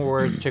 Travel somewhere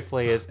where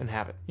Chick-fil-A is and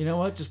have it. You know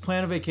what? Just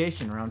plan a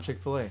vacation around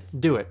Chick-fil-A.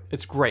 Do it.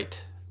 It's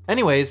great.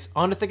 Anyways,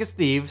 on to Thick as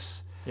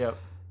Thieves. Yep.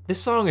 This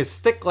song is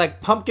thick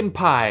like pumpkin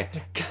pie.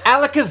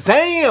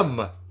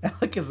 Alakazam!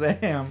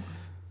 Alakazam.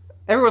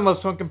 Everyone loves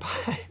pumpkin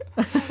pie.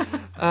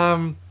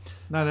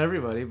 Not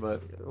everybody,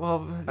 but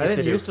Well, I yes, they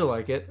didn't do. used to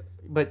like it.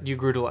 But you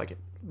grew to like it.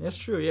 That's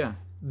true, yeah.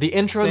 The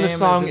intro in Same this as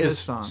song in is this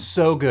song.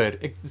 so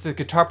good. It's a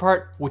guitar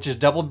part, which is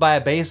doubled by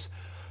a bass.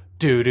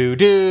 Do do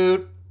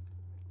do.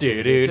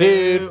 Do do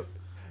do.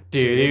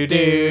 Do do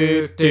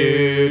do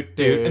do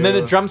do. And then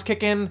the drums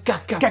kick in.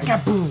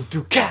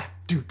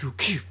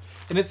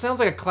 And it sounds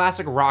like a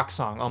classic rock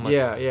song almost.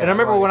 Yeah, yeah, And I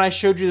remember like- when I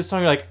showed you the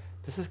song, you're like,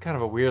 this is kind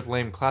of a weird,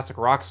 lame classic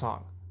rock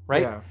song,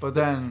 right? Yeah, but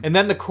then And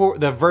then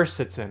the verse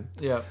sits in,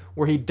 yeah.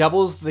 where he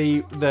doubles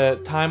the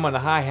time on the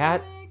hi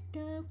hat.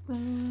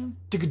 Boom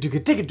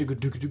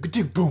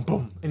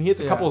boom, and he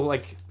hits a Yeah. couple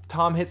like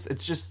tom hits.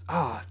 It's just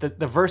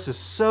the verse is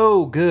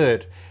so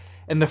good,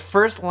 and the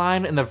first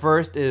line in the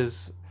verse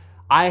is,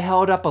 "I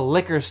held up a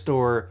liquor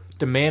store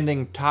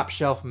demanding top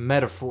shelf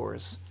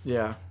metaphors."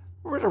 Yeah.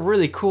 What a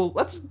really cool.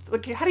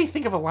 How do you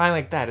think of a line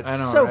like that? It's I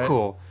know, so right?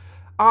 cool,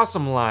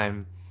 awesome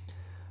line.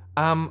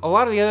 A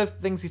lot of the other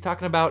things he's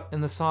talking about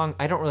in the song,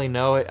 I don't really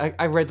know.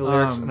 I read the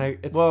lyrics, and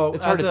it's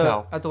hard to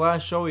tell. At the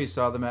last show we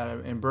saw them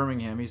at in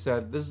Birmingham, he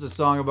said, this is a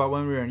song about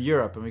when we were in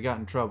Europe and we got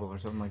in trouble or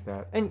something like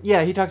that. And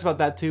yeah, he talks about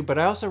that too, but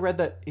I also read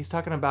that he's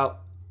talking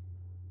about,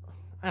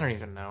 I don't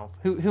even know.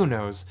 Who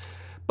knows?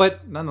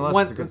 But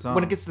nonetheless, it's a good song.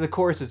 When it gets to the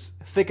chorus, it's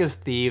thick as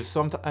thieves.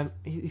 So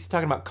he's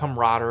talking about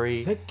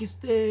camaraderie. Thick as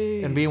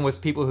thieves. And being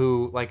with people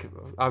who, like,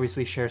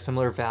 obviously share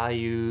similar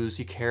values,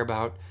 you care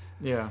about.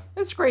 Yeah.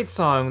 It's a great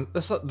song.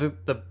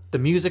 The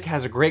music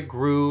has a great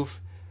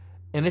groove.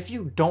 And if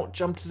you don't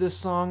jump to this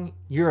song,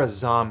 you're a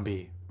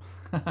zombie.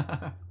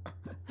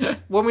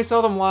 When we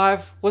saw them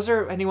live, was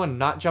there anyone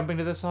not jumping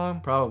to this song?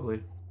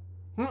 Probably.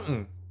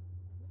 Mm-mm.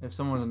 If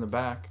someone's in the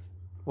back.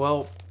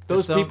 Well,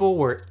 those people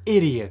were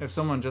idiots. If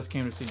someone just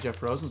came to see Jeff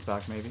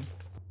Rosenstock, maybe.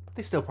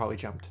 They still probably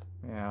jumped.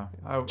 Yeah.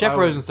 Jeff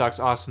Rosenstock's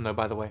awesome, though,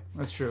 by the way.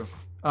 That's true.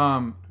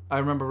 I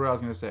remember what I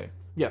was going to say.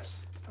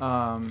 Yes.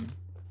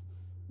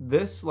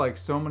 This, like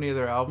so many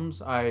other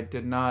albums, I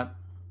did not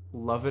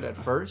love it at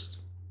first.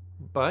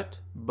 But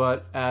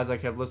as I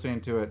kept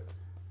listening to it,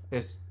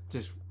 it's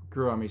just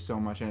grew on me so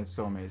much, and it's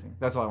so amazing.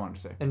 That's all I wanted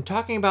to say. And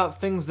talking about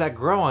things that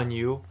grow on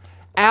you,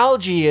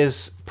 algae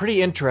is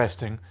pretty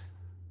interesting.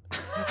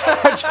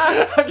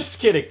 I'm just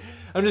kidding.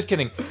 And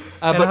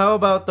but how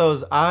about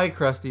those eye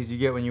crusties you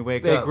get when you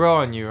wake up? they grow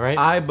on you, right?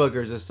 Eye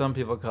boogers, as some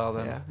people call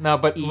them. Yeah. No,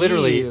 but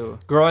literally, Ew.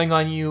 growing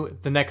on you,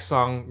 the next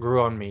song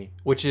grew on me,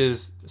 which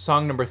is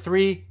song number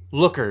 3,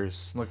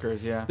 Lookers.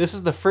 Lookers, yeah. This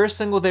is the first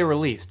single they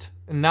released.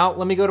 And now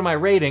let me go to my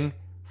rating.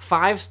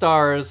 5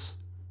 stars.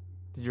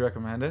 Did you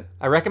recommend it?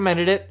 I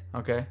recommended it.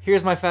 Okay.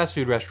 Here's my fast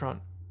food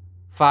restaurant.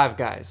 Five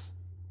Guys.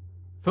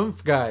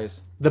 Poomph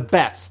guys. The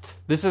best.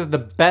 This is the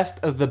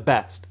best of the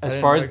best as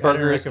far as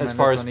burgers, as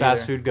far as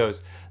fast food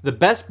goes. The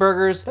best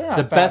burgers, They're not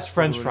the fast best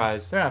French food.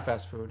 fries. They're not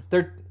fast food.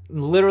 They're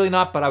literally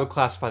not, but I would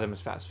classify them as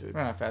fast food.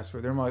 They're not fast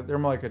food. They're more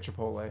like a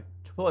Chipotle.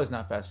 Chipotle is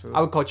not fast food.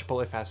 I would call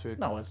Chipotle fast food.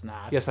 No, it's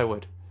not. Yes, I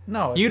would.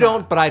 No, it's You not.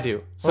 don't, but I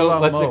do. So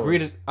about let's Moe's? agree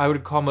to. I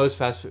would call Moe's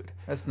fast food.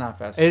 That's not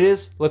fast food. It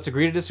is. Let's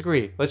agree to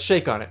disagree. Let's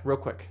shake on it real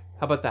quick.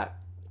 How about that?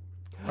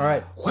 All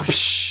right.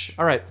 Whoosh.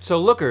 All right. So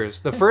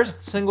Lookers, the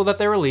first single that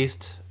they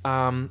released.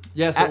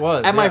 Yes, at, it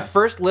was. At my yeah.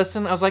 first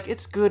listen, I was like,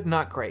 it's good,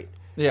 not great.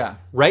 Yeah.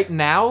 Right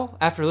now,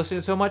 after listening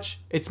to it so much,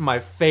 it's my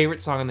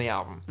favorite song on the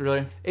album.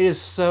 Really? It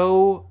is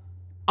so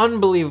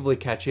unbelievably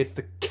catchy. It's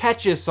the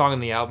catchiest song on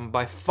the album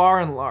by far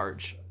and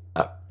large.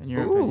 In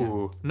your opinion.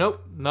 Ooh.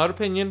 Nope. Not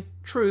opinion.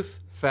 Truth.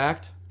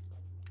 Fact.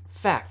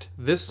 Fact.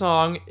 This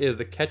song is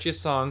the catchiest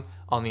song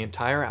on the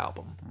entire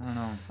album. I don't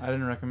know. I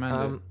didn't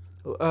recommend it.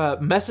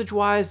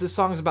 Message-wise, this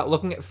song is about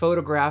looking at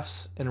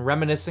photographs and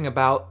reminiscing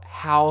about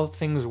how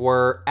things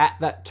were at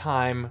that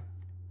time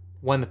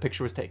when the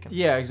picture was taken.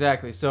 Yeah,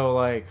 exactly. So,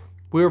 like,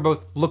 We were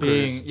both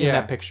lookers in yeah.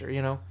 that picture,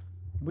 you know?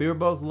 we were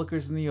both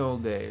lookers in the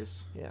old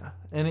days. Yeah.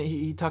 And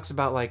he talks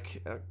about,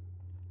 like...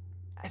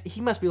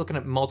 he must be looking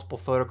at multiple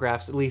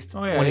photographs, at least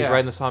Oh, yeah, when he's yeah.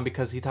 writing the song,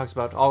 because he talks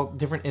about all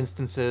different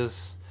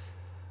instances.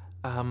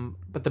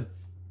 But the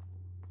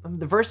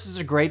verses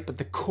are great, but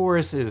the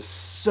chorus is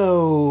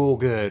so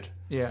good.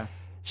 Yeah.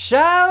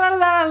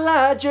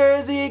 Sha-la-la-la,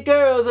 Jersey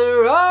girls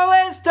are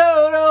always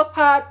total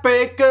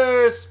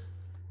heartbreakers.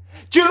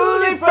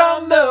 Julie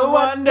from the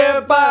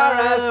Wonder Bar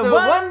has to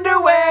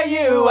wonder where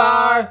you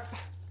are.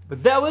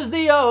 But that was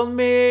the old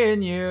me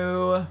and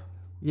you.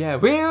 Yeah,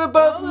 we were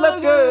both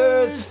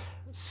lookers.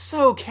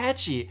 So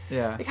catchy.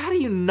 Yeah. Like, how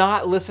do you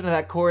not listen to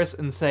that chorus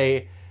and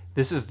say,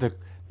 this is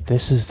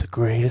the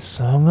greatest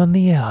song on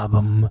the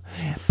album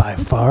by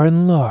far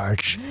and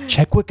large.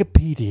 Check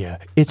Wikipedia.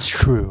 It's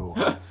true.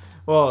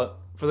 Well,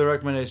 for the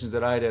recommendations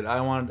that I did,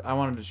 I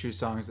wanted to choose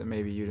songs that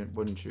maybe you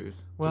wouldn't choose.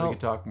 So Well, we could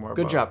talk more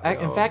Good about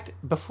job. In fact,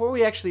 before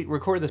we actually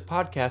recorded this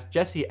podcast,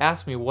 Jesse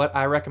asked me what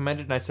I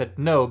recommended, and I said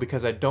no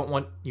because I don't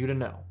want you to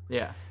know.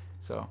 yeah.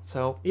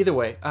 So either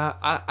way,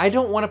 I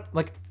don't want to,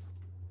 like,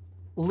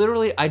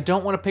 literally, I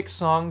don't want to pick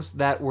songs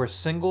that were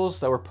singles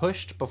that were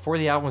pushed before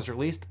the album was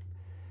released.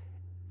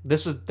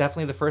 This was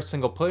definitely the first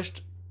single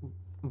pushed,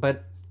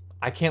 but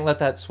I can't let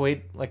that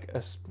sway, like,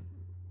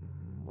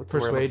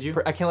 Persuade you?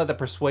 I can't let that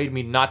persuade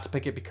me not to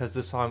pick it because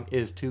this song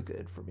is too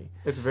good for me.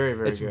 It's very,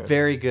 very It's good.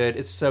 very good.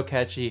 It's so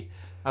catchy.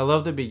 I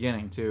love the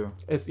beginning too.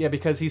 It's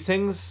because he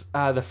sings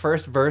the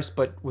first verse,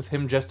 but with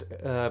him just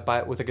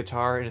with a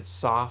guitar, and it's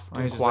soft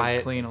and It's just quiet.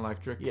 like clean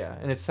electric. Yeah,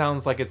 and it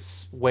sounds like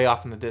it's way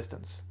off in the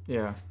distance.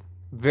 Yeah.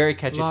 Very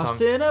catchy Lost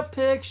song. in a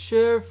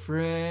picture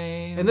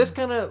frame. And this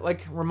kind of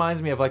like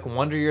reminds me of like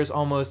Wonder Years,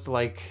 almost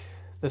like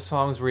the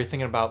songs where you're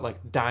thinking about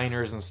like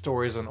diners and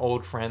stories and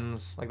old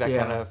friends, like that Yeah.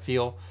 kind of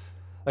feel,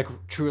 like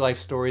true life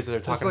stories that they're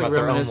Just talking like about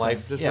their own reminiscing,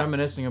 life. Just Yeah.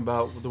 reminiscing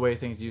about the way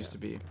things used to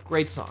be.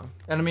 Great song.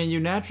 And I mean, you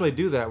naturally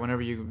do that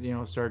whenever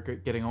you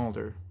start getting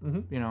older.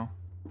 Mhm. You know.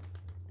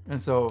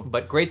 And so.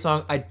 But great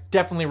song. I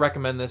definitely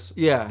recommend this.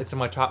 Yeah. It's in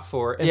my top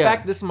 4. In Yeah.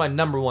 fact, this is my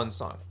number 1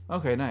 song.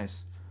 Okay,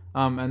 nice.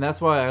 And that's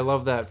why I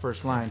love that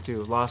first line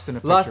too. Lost in a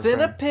picture Lost in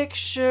frame. a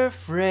picture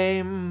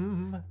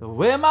frame. The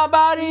way my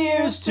body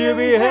used to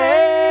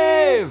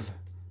behave.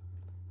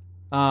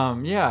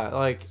 Yeah,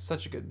 like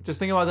Such a good, just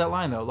think about that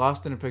line though.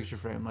 Lost in a picture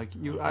frame. Like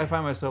I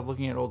find myself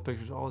looking at old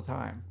pictures all the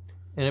time.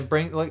 and it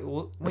brings like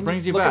when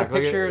brings you you look back. at a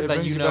Like, picture it that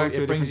brings you you know back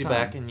to it a brings you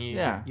different back, time. and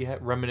Yeah. you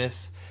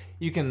reminisce.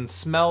 You can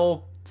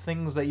smell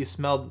things that you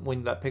smelled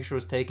when that picture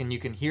was taken. You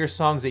can hear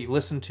songs that you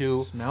listened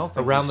to Smell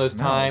things around you those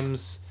smelled.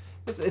 times.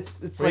 It's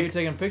Where are you like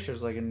taking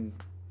pictures? Like in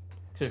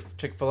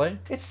Chick-fil-A?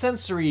 it's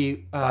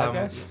sensory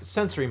Guys?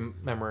 sensory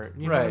memory.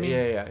 You know what I Right. mean?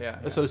 Yeah.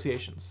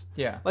 Associations.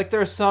 Yeah. Like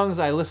there are songs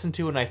I listen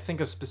to and I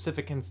think of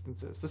specific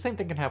instances. The same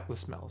thing can happen with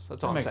smells.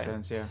 That's all That I'm makes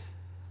saying. sense.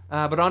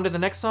 Yeah. But on to the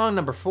next song,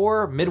 number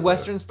 4,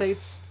 Midwestern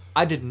States.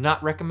 I did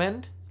not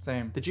recommend.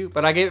 Same. Did you?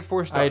 But I gave it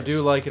 4 stars. I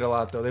do like it a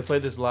lot though. They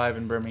played this live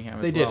in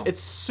Birmingham. They as did. well.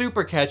 It's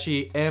super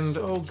catchy, and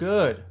so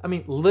good. I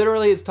mean,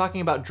 literally, it's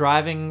talking about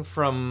driving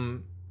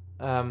from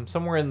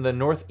somewhere in the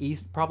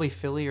Northeast, probably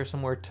Philly or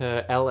somewhere,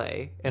 to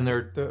L.A. And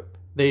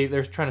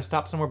they're trying to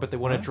stop somewhere, but they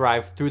want to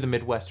drive through the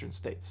Midwestern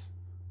states.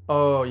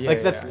 Oh yeah.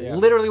 Like that's yeah.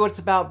 literally what it's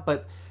about.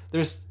 But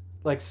there's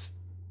like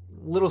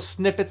little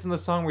snippets in the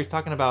song where he's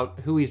talking about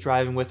who he's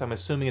driving with. I'm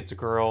assuming it's a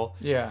girl.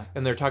 Yeah.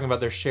 And they're talking about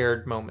their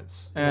shared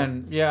moments.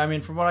 And yeah, I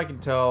mean, from what I can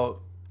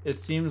tell, it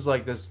seems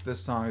like this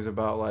song is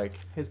about like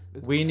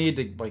we need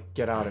to like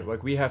get out of it.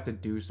 Like we have to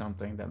do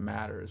something that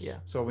matters. Yeah.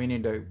 So we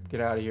need to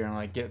get out of here and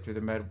like get through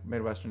the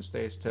Midwestern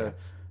states to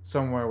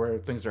somewhere where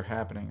things are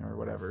happening or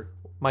whatever.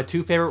 My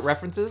 2 favorite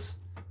references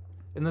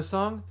in the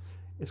song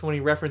is when he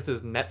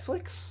references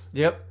Netflix.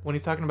 Yep. When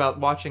he's talking about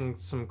watching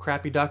some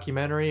crappy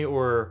documentary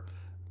or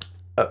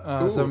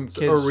Some kids,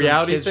 or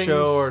reality kids things,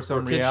 show or some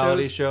or kid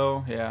reality shows.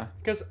 show. Yeah.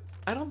 Because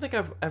I don't think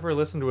I've ever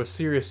listened to a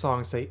serious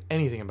song say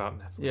anything about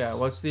Netflix. Yeah.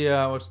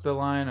 What's the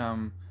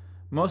line?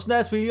 Most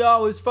nights we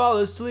always fall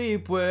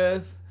asleep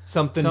with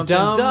Something something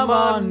dumb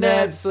on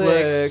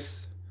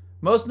Netflix.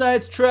 Most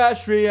nights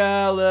trash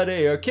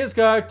reality or kids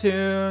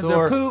cartoons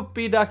or Or-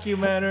 poopy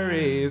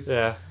documentaries.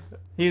 Yeah,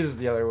 He uses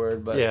the other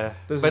word, but yeah.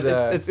 this But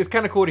is it's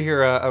kind of cool to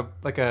hear a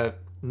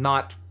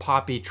not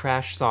poppy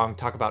trash song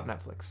talk about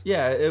Netflix.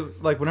 yeah.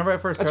 It, like whenever I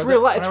first That's heard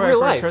real that, li- it's whenever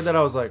real I first life. heard that,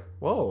 I was like,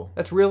 whoa,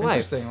 That's real life.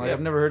 interesting. Like Yeah. I've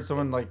never heard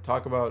someone like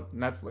talk about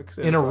Netflix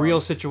In a song. real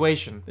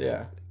situation.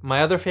 Yeah.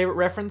 My other favorite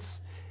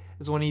reference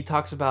is when he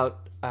talks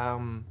about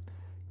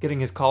getting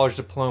his college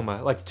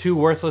diploma. Like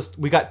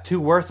we got 2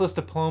 worthless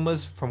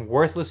diplomas from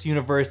worthless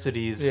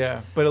universities.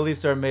 Yeah, but at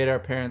least made our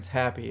parents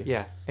happy.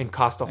 Yeah, and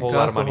cost a It whole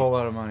lot of cost a money. whole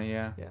lot of money.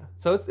 Yeah. Yeah,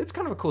 so it's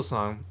kind of a cool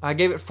song. I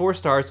gave it 4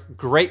 stars.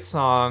 Great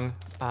song.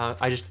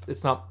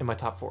 It's not in my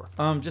top 4.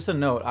 Just a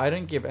note. I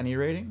didn't give any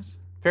ratings.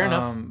 Fair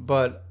enough.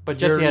 But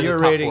Jesse has your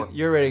his top rating. 4.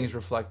 Your ratings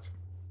reflect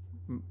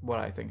what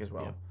I think as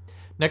well. Yeah.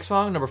 Next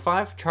song, number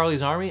 5,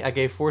 Charlie's Army. I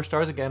gave 4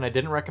 stars again. I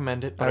didn't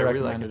recommend it, but I really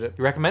liked recommended it.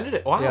 You recommended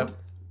it? Wow. Yep.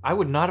 I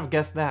would not have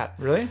guessed that.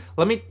 Really?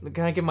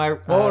 Can I give my...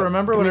 Well,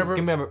 remember whenever-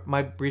 Give me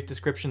my brief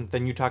description,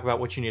 then you talk about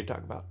what you need to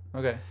talk about.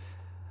 Okay.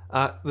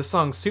 The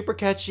song's super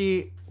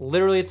catchy.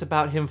 Literally, it's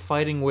about him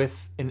fighting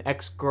with an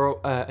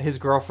his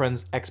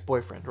girlfriend's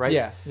ex-boyfriend, right?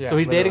 Yeah, So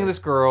he's dating literally. this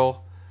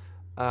girl,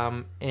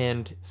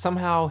 and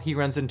somehow he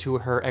runs into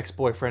her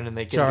ex-boyfriend, and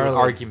they get into an Charlie.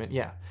 argument.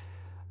 Yeah.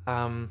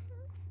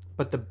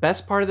 But the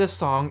best part of this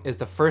song is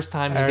the first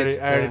time he gets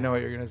to... I already know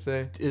what you're gonna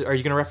say. Are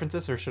you going to reference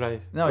this, or should I?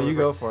 No, you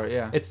go for it.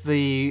 Yeah. It's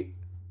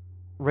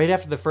right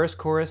after the first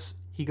chorus,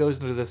 he goes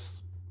into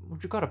this...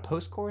 Would you call it a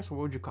post-chorus, or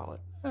what would you call it?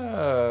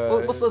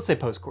 Let's say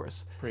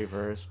post-chorus.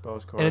 Pre-verse,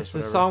 post-chorus. And it's the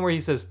whatever. song where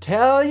he says,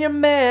 "Tell your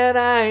man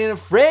I ain't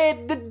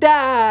afraid to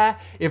die.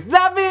 If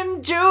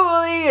loving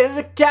Julie is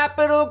a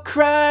capital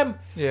crime."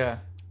 Yeah.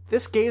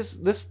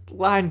 This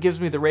line gives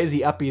me the raisy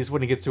uppies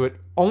when he gets to it.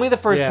 Only the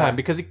first Yeah. time,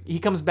 because he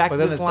comes back But to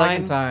then this the line.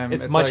 second time,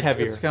 it's much like,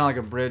 heavier. It's kind of like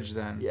a bridge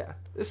then. Yeah.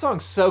 This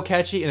song's so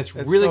catchy, and it's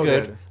It's really so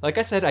good. good. Like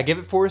I said, I give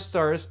it 4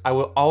 stars. I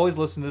will always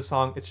listen to this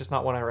song. It's just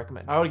not one I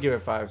recommend. I would give it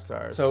 5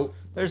 stars. So,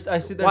 there's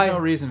why- no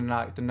reason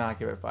to not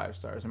give it 5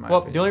 stars in my Well,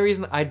 opinion. the only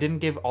reason I didn't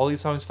give all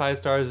these songs 5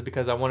 stars is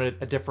because I wanted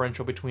a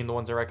differential between the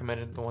ones I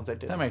recommended and the ones I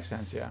didn't. That makes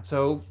sense, yeah.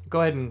 So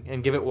go ahead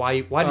and give it why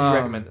did you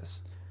recommend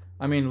this?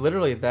 I mean,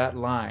 literally that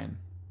line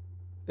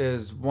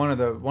is one of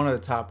the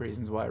top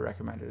reasons why I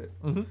recommended it.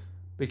 Mhm.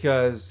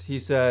 Because he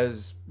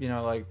says,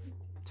 like,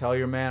 tell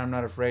your man I'm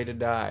not afraid to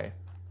die.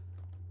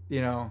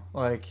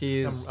 Like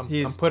he's I'm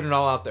putting it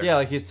all out there. yeah,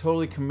 like he's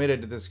totally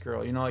committed to this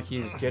girl. Like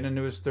he's getting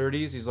into his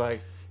 30s. He's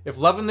like, If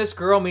loving this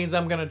girl means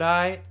I'm gonna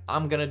die,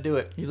 I'm gonna do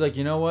it.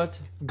 you know what?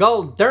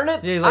 Go darn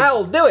it! Yeah, he's like-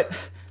 I'll do it.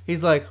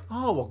 He's like,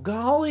 oh well,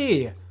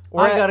 golly,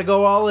 Or I gotta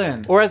go all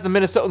in. Or as the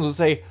Minnesotans would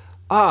say,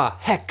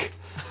 heck,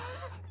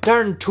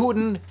 darn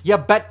tootin', you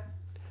bet.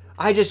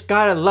 I just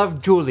gotta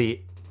love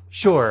Julie.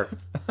 Sure.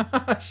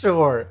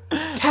 Sure.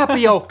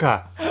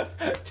 Tapioca.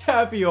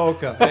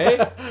 Tapioca,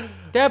 eh?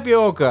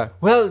 Tapioca.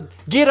 Well,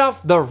 get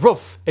off the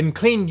roof and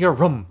clean your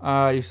room.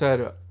 You said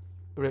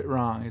it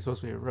wrong. It's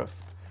supposed to be a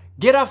roof.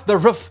 Get off the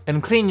roof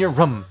and clean your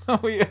room.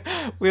 we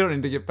don't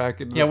need to get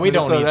back into Yeah, this we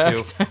don't need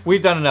Minnesota to.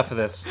 We've done enough of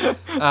this.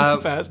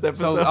 Past episodes.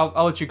 So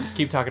I'll let you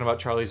keep talking about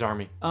Charlie's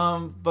Army.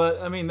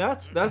 But I mean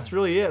that's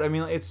really it. I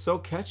mean it's so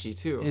catchy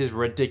too. It is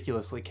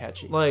ridiculously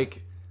catchy.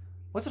 Like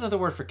What's another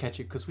word for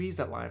catchy? Because we use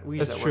that line. We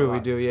use That's that true. word a We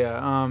lot. do.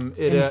 Yeah.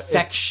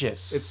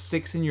 Infectious. It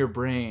sticks in your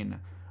brain,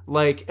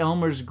 like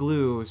Elmer's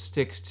glue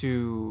sticks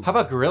to. How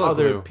about Gorilla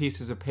other Glue?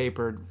 pieces of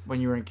paper when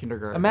you were in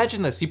kindergarten?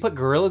 Imagine this: you put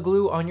Gorilla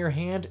Glue on your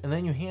hand, and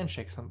then you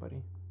handshake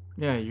somebody,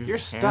 Yeah, your You're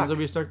hands stuck. will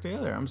be stuck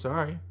together. I'm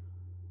sorry,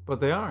 but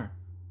they are,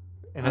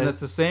 and and that's that's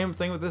the same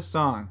thing with this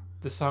song.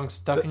 the song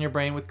stuck in your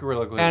brain with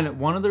Gorilla Glue. And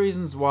one of the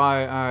reasons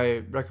why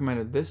I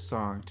recommended this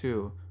song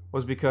too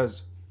was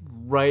because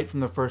right from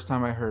the first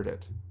time I heard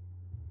it,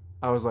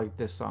 I was like,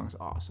 "This song's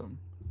awesome,"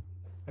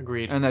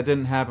 Agreed. and that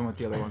didn't happen with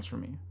the other ones for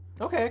me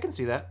Okay, I can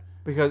see that.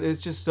 because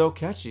it's just so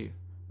catchy.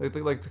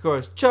 Like the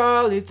chorus,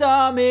 Charlie's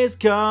army's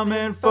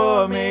coming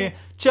for me.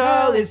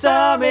 Charlie's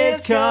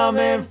army's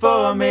coming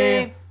for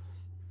me.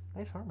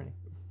 Nice harmony.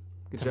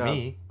 Good To job.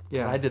 me,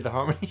 because Yeah. I did the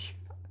harmony.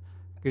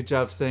 Good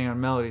job staying on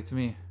melody to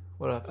me.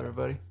 What up,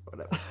 everybody?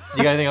 Whatever.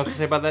 You got anything else to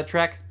say about that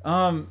track?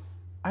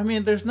 I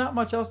mean, there's not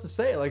much else to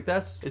say. Like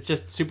that's It's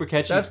just super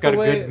catchy. That's It's got the a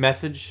way- good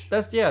message.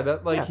 yeah.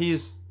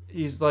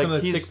 He's like Something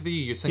that he's sticks with you.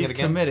 You sing he's it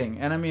again. committing,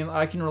 and I mean,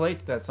 I can relate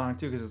to that song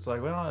too because it's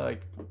like, well,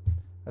 like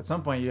at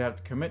some point you have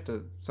to commit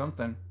to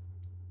something.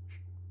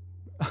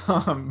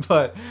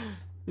 But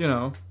you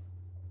know,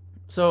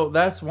 so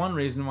that's one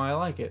reason why I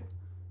like it.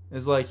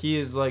 Is like he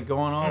is like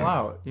going all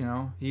out. You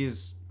know,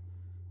 he's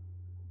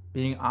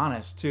being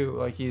honest too.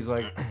 Like he's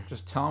like,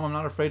 just tell him I'm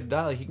not afraid to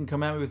die. Like he can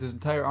come at me with his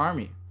entire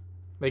army.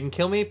 They can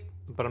kill me,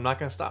 but I'm not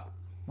gonna stop.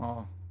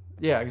 Well,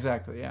 yeah,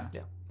 exactly, yeah.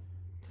 Yeah.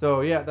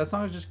 So yeah, that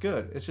song is just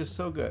good. It's just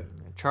so good.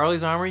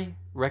 Charlie's Armory,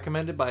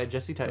 recommended by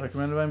Jesse Titus.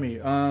 Recommended by me.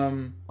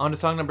 On to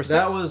song number 6.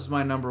 That was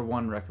my number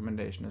one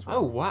recommendation as well.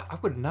 Oh wow! I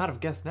would not have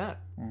guessed that.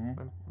 Mhm.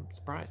 I'm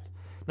surprised.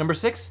 Number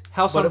 6,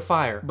 House But on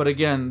Fire. But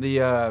again,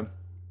 I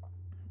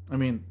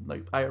mean,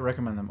 like I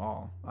recommend them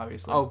all.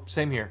 Obviously. Oh,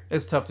 same here.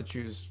 It's tough to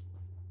choose.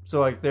 So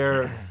like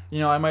they're,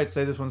 I might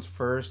say this one's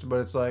first, but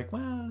it's like,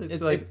 well,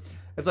 it's like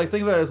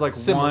think of it as like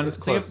similar, one. it's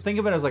close. Think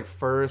of it as like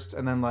first,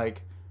 and then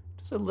like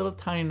just a little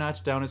tiny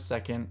notch down as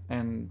second,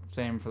 and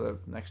same for the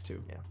next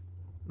two. Yeah.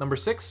 Number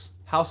 6,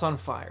 House on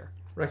Fire.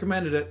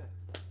 Recommended it.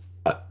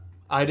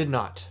 I did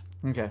not,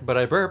 Okay. but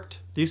I burped.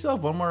 Do you still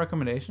have one more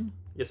recommendation?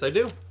 Yes, I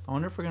do. I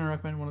wonder if we're gonna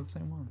recommend one of the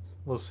same ones.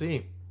 We'll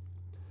see.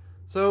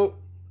 So,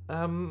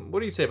 what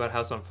do you say about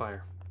House on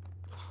Fire?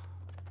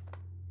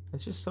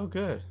 It's just so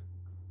good.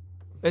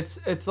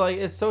 It's like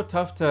it's so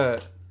tough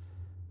to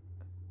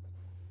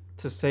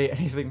say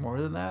anything more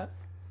than that.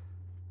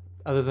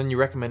 Other than you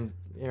recommend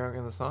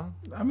the song?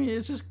 I mean,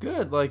 it's just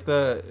good. Like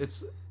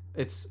it's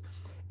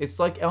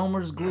like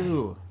Elmer's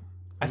glue.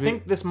 I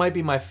think this might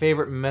be my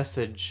favorite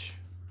message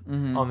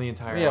on the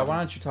entire Yeah, album. why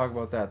don't you talk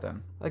about that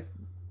then? Like,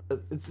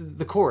 it's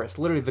the chorus.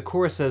 Literally, the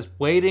chorus says,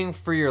 waiting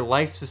for your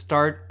life to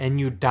start and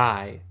you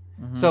die.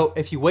 So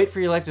if you wait for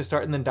your life to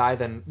start and then die,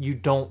 then you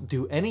don't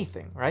do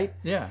anything, right?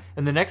 Yeah.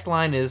 And the next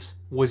line is,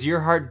 was your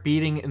heart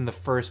beating in the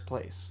first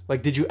place?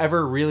 Like, did you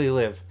ever really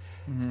live?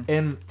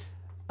 And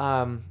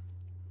kind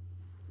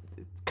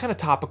of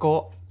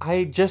topical,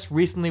 I just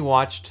recently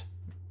watched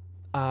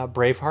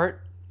Braveheart.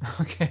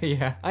 Okay,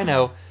 yeah. I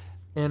know.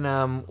 And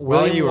While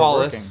William you were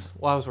Wallace.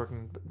 While I was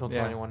working, but don't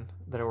tell Yeah. anyone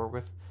that I work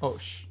with. Oh,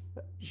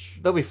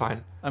 They'll be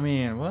fine. I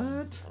mean,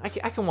 what? I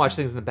can watch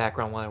things in the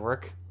background while I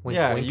work. Wink,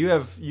 Yeah, wink.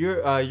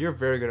 you're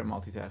very good at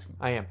multitasking.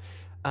 I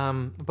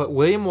am. But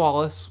William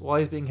Wallace, while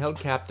he's being held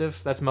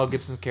captive, that's Mel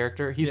Gibson's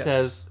character. He Yes.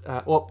 says,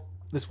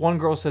 this one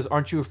girl says,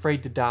 "Aren't you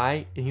afraid to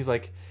die?" And he's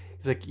like,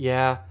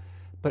 "Yeah,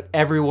 but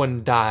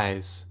everyone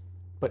dies.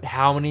 But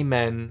how many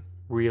men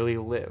really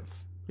live?"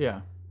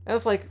 Yeah. And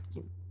it's like,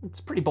 it's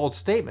a pretty bold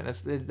statement.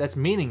 That's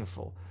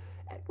meaningful.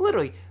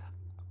 Literally,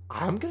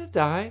 I'm gonna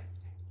die.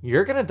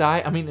 You're gonna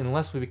die. I mean,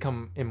 unless we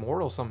become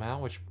immortal somehow,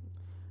 which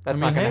that's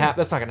not gonna hey. happen.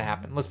 That's not gonna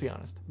happen. Let's be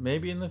honest.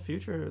 Maybe in the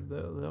future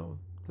they'll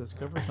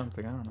discover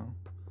something. I don't know.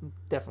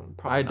 Definitely.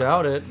 Probably I not.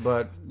 doubt it,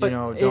 but But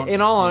don't, in all you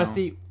know.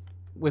 honesty,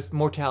 with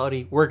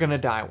mortality, we're gonna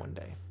die one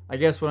day. I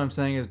guess what I'm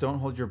saying is don't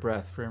hold your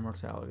breath for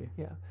immortality.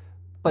 Yeah.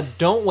 But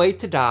don't wait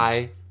to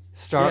die.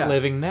 Start Yeah.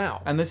 living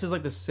now. And this is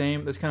like the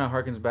same. This kind of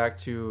harkens back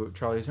to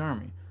Charlie's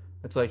Army.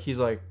 It's like he's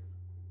like,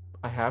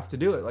 I have to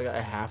do it. Like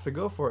I have to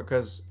go for it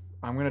because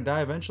I'm gonna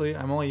die eventually.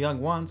 I'm only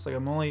young once. Like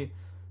I'm only,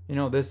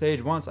 this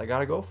age once. I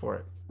gotta go for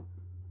it.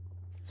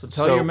 So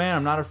tell So- your man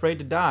I'm not afraid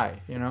to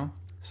die.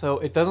 So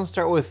it doesn't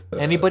start with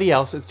anybody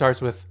else. It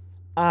starts with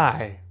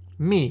I,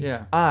 me,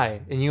 Yeah.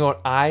 I. And you know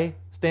what I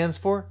stands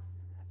for?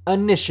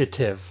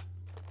 Initiative.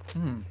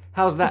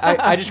 How's that?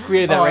 I just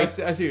created that, Oh, right? I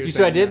see what you're You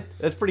see what I saying, did?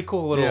 That's pretty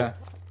cool little. Yeah.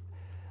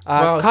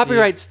 Wow,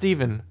 Copyright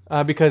Steven,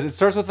 because it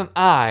starts with an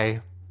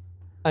I.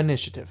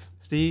 Initiative.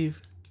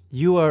 Steve,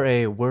 you are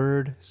a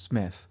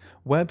wordsmith.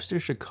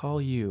 Webster should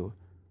call you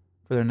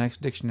for their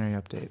next dictionary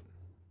update.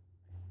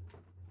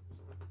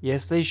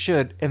 Yes, they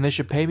should, and they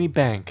should pay me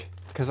bank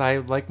because I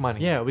like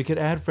money. Yeah, we could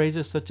add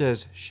phrases such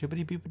as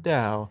shibbity beep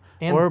dow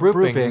And or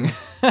brooping. brooping.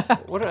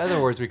 What are other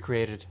words we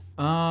created?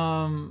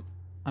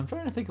 I'm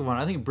trying to think of one.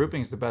 I think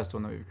brooping is the best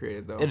one that we've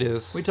created, though. It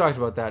is. We talked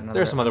about that in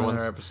There's some other another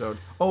ones. episode.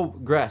 Oh,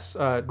 Gress.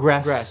 Gress.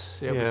 Gress.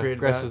 Yeah, we created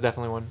Gress that. is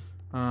definitely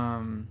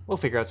one. We'll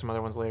figure out some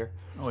other ones later.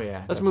 Oh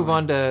yeah. Let's move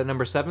on to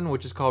number 7,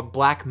 which is called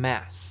Black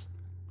Mass.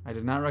 I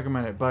did not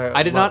recommend it, but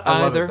I did not I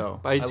love either. it, though.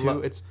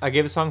 But I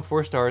gave the song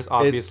 4 stars,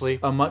 obviously.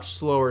 It's a much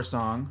slower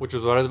song. Which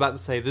was what I was about to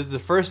say. This is the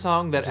first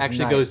song that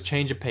actually nice. goes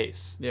change of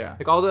pace. Yeah.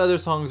 Like all the other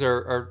songs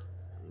are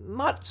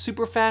not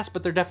super fast,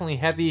 but they're definitely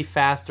heavy,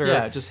 faster.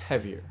 Yeah, just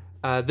heavier.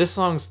 This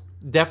song's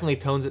definitely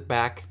tones it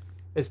back.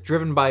 It's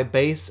driven by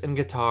bass and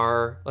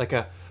guitar, like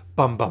a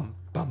bum bum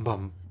bum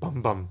bum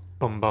bum bum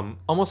bum bum,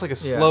 almost like a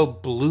slow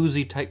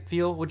bluesy type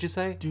feel. Would you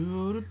say?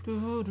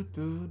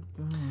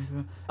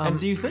 And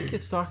do you think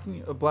it's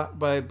talking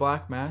by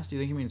Black Mass? Do you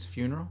think he means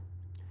funeral?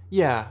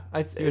 Yeah,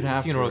 You'd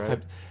have funeral to, right?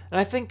 type, and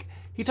I think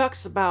he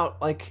talks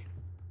about like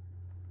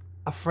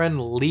a friend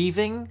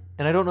leaving,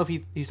 and I don't know if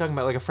he's talking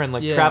about like a friend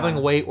like traveling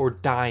away or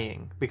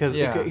dying, because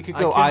it could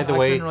go either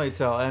way. I couldn't really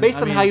tell. And,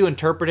 Based on how you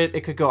interpret it,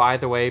 it could go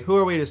either way. Who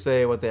are we to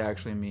say what they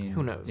actually mean?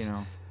 Who knows? You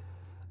know.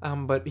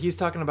 But he's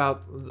talking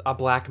about a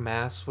black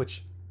mass,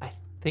 which I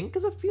think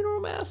is a funeral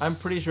mass. I'm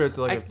pretty sure it's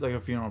like a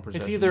funeral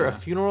procession. It's either a yeah.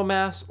 funeral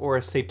mass or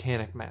a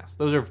satanic mass.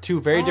 Those are two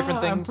very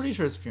different things. I'm pretty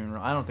sure it's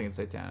funeral. I don't think it's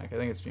satanic. I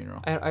think it's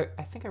funeral. I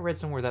think I read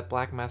somewhere that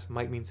black mass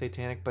might mean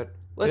satanic, but They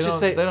let's just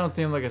say they don't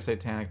seem like a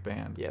satanic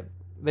band. yeah,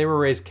 they were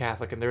raised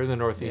Catholic and they're in the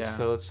Northeast, Yeah.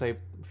 so let's say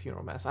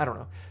funeral mass. I don't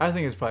know, I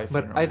think it's probably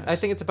funeral. but I mass.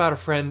 think it's about a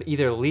friend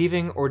either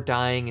leaving or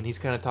dying, and he's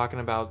kind of talking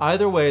about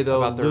either way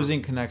though, about their-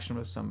 losing connection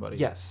with somebody.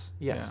 yes,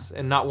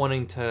 and not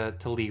wanting to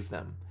leave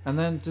them. And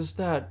then just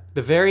that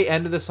The very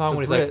end of the song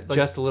when he's like, brit,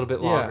 just a little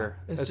bit longer.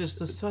 Yeah, it's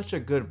just such a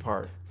good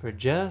part. For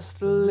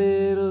just a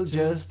little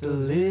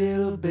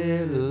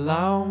bit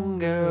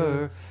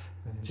longer.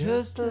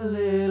 Just a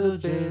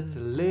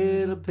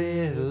little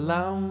bit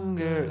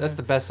longer. That's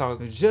the best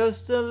song.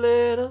 Just a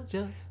little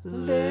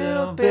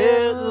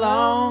bit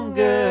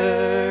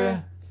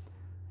longer.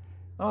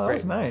 Oh, that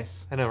was Great.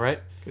 nice. I know, right?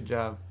 Good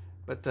job.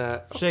 But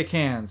Shake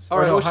hands. all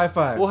Or right, no, we'll high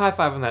five. We'll high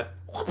five on that.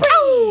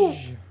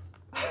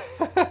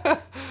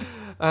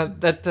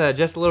 That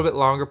just a little bit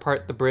longer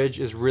part, the bridge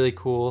is really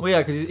cool. Well, yeah,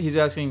 because he's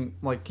asking,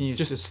 like, can you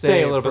Just just stay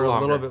stay a little for bit a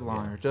longer. little bit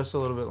longer, just a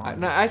little bit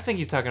longer. I think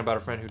he's talking about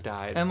a friend who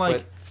died. And like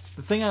but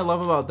the thing I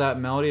love about that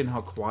melody and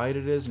how quiet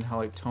it is and how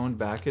like toned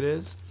back it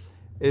is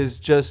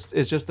just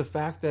the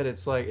fact that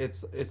it's like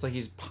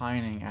he's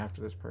pining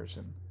after this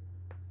person,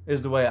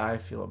 is the way I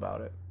feel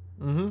about it.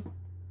 mhm.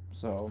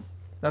 So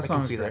that I can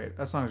song's see that. great.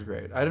 That song's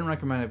great. I didn't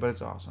recommend it, but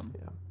it's awesome.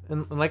 Yeah.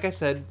 And like I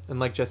said, and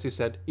like Jesse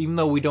said, even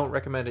though we don't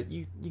recommend it,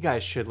 you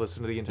guys should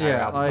listen to the entire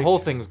Yeah, album. The like- whole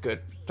thing's good,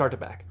 start to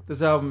back.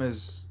 This album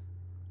is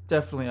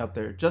definitely up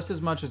there, just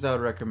as much as I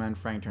would recommend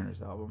Frank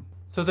Turner's album.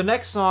 So the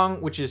next song,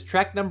 which is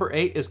track number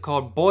 8, is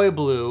called Boy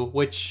Blue,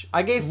 which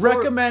I gave 4...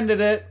 Recommended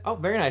it. Oh,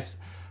 very nice.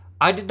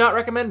 I did not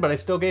recommend, but I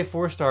still gave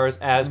 4 stars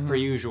as per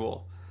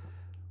usual.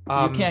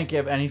 You can't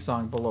give any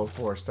song below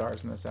 4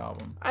 stars in this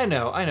album. I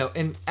know.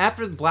 And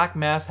after the Black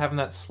Mass having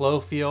that slow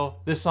feel,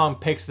 this song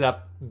picks it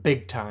up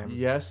big time.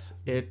 Yes,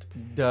 it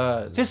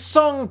does. This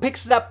song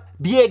picks it up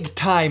big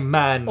time,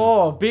 man.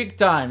 Oh, big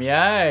time,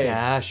 yay.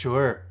 Yeah,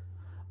 sure.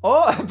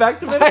 Oh, back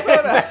to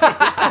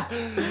Minnesota.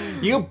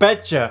 You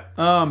betcha.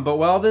 But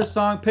while this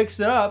song picks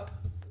it up,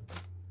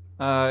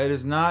 it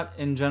is not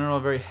in general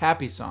a very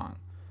happy song.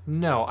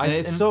 No, And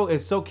it's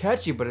so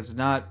catchy, but it's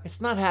not.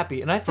 it's not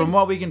happy. And I think From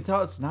what we can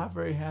tell, it's not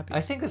very happy.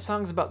 I think the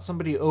song's about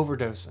somebody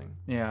overdosing.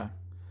 Yeah.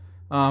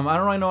 I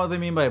don't really know what they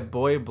mean by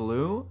Boy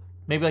Blue.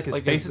 Maybe like his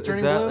Like, face is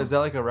turning that blue. is that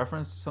like a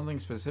reference to something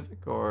specific,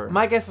 or?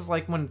 My guess is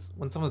like when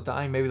someone's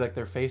dying, maybe like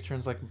their face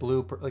turns like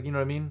blue, like you know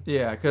what I mean?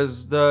 Yeah,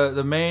 because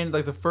the main,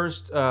 like the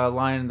first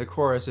line in the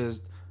chorus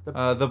is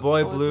the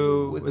boy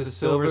blue with the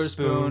silver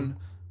spoon.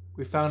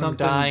 We found him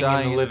Something dying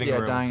in the living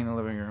room. Yeah, dying in the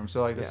living room.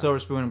 So like the Yeah. silver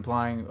spoon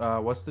implying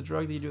what's the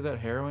drug that you do that?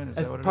 Heroin? Is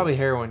that what it Probably is?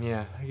 heroin,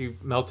 yeah. You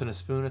melt in a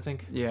spoon, I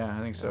think. Yeah, I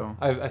think so.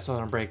 I saw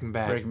it on Breaking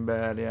Bad. Breaking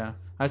Bad. Yeah,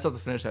 I still have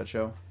to finish that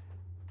show.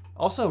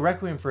 Also,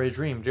 Requiem for a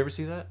Dream. Did you ever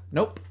see that?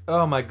 Nope.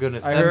 Oh my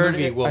goodness, I that heard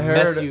movie it- will I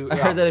heard, mess you. I up.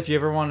 heard that if you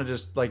ever want to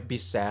just like be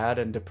sad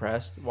and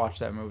depressed, watch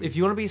that movie. If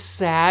you want to be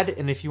sad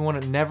and if you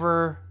want to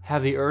never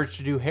have the urge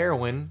to do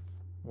heroin,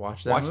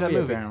 watch that watch movie, that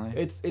movie.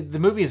 apparently. The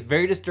movie is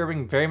very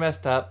disturbing, very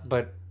messed up,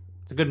 but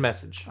it's a good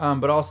message.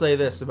 But I'll say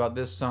this about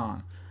this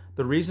song: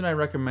 the reason I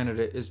recommended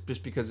it is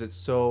just because it's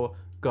so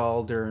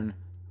gall-darn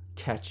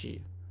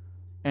catchy.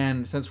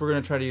 And since we're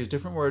gonna try to use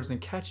different words than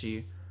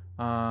catchy,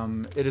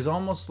 it is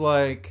almost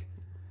like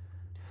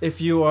if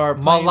you are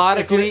playing,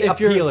 Melodically if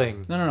you're-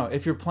 appealing. No.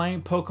 If you're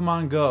playing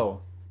Pokemon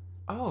Go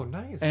Oh,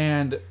 nice.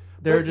 and But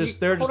they're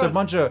just hold a on.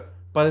 bunch of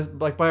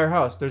by our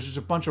house. There's just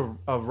a bunch of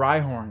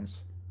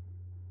Rhyhorns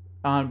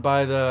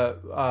by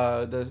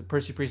the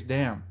Percy Priest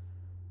Dam.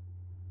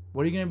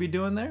 What are you gonna be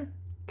doing there?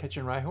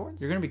 Catching Rhyhorns?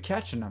 You're gonna be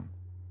catching them.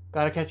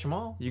 Gotta catch them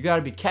all. You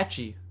gotta be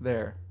catchy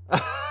there.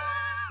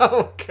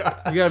 Oh,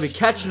 God. You gotta be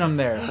catching them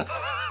there.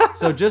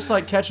 So just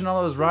like catching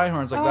all those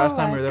Rhyhorns, like last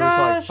time we were there, we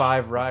saw like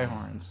 5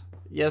 Rhyhorns.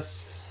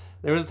 Yes.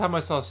 There was a time I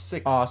saw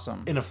 6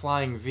 Awesome. in a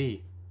flying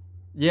V.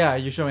 Yeah,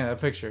 you showed me that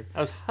picture. That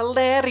was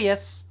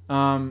hilarious.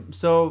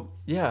 So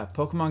yeah,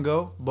 Pokemon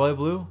Go, Boy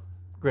Blue,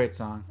 great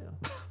song.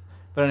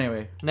 But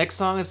anyway, Next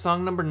song is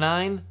song number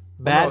 9,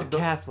 Bad Don't-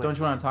 Catholics. Don't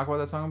you want to talk about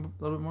that song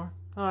a little bit more?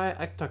 Oh,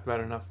 I talked about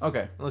it enough.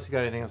 Okay. Unless you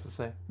got anything else to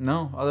say.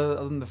 No, other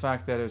than the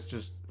fact that it's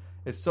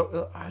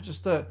so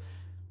just the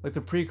like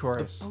the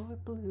pre-chorus.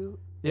 Bullet blue.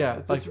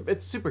 Yeah,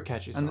 It's super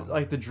catchy song. and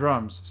like the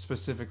drums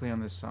specifically on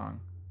this song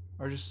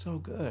are just so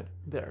good.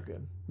 They're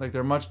good. Like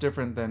they're much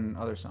different than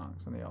other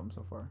songs on the album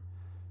so far.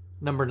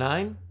 Number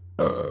 9.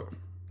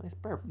 Nice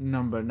burp.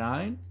 Number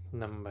 9.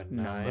 Number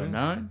 9. Number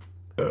 9.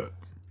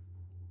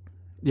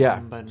 Yeah.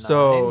 Number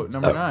So 9.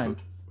 number 9.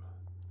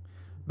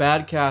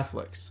 Bad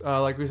Catholics.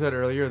 Like we said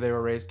earlier, they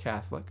were raised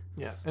Catholic.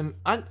 Yeah, and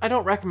I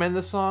don't recommend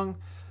this song.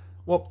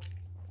 Well,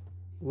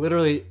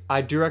 literally,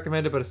 I do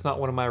recommend it, but it's not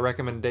one of my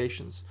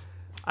recommendations.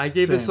 I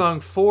gave this Same. song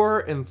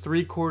 4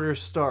 3/4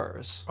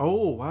 stars.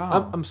 Oh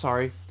wow. I'm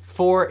sorry,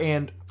 4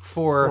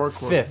 4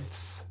 4/4.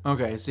 fifths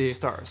Okay.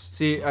 stars.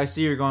 See, I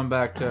see you're going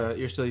back to.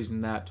 You're still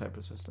using that type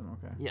of system.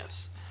 Okay.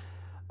 Yes.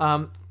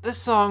 This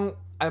song,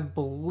 I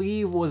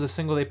believe, was a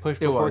single they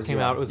pushed before it came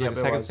yeah. out. It was like Yep,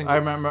 a second was. single.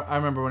 I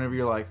remember whenever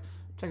you're like,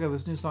 check out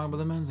this new song by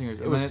the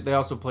Menzingers. And was- then they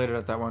also played it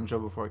at that one show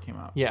before it came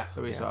out. Yeah,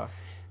 That we yeah. saw.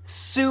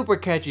 Super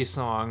catchy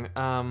song.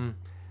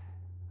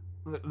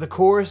 The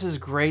chorus is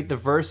great. The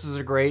verses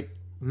are great.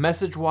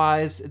 Message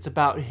wise, it's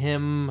about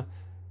him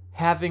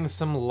having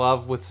some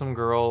love with some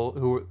girl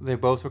who they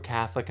both were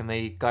Catholic and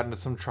they got into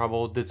some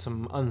trouble, did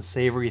some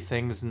unsavory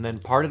things, and then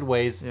parted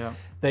ways. Yeah.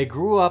 They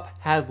grew up,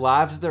 had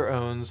lives of their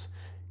own,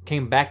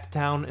 came back to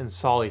town, and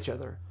saw each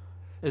other.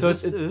 Is, So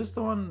this, it's- is this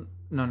the one?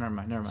 No, never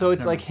mind. So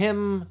it's never like mind.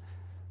 him,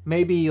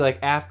 maybe like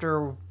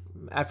after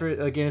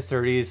like in his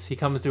 30s, he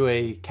comes to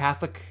a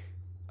Catholic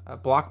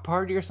block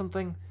party or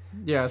something.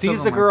 Yeah, Sees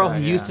something the girl like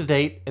that, he yeah. used to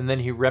date, and then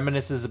he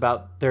reminisces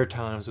about their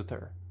times with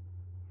her.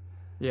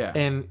 Yeah.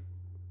 And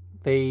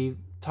they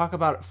talk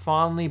about it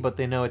fondly, but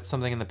they know it's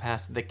something in the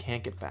past that they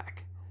can't get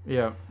back.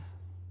 Yeah.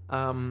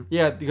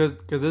 Yeah, because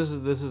this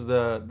is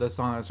the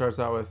song that starts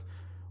out with,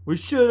 "We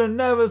should have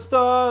never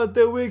thought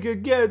that we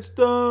could get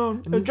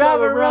stoned and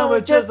drive around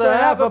with just a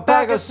half a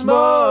pack of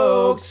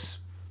smokes."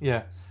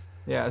 Yeah.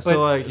 Yeah, But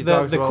so like he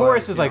talks the about,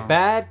 chorus like, is you like, know,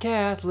 "Bad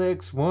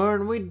Catholics,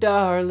 weren't we,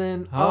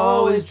 darling?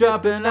 always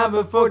dropping out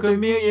before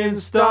communion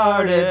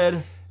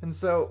started. And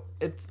so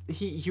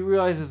he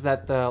realizes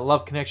that the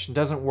love connection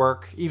doesn't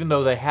work, even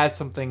though they had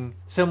something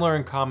similar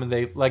in common.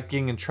 They like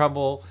getting in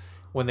trouble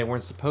when they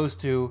weren't supposed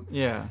to,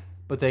 Yeah.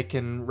 but they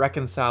can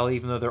reconcile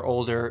even though they're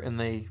older and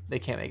they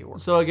can't make it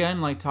work. So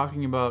again, like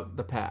talking about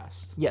the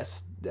past,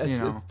 Yes, it's, You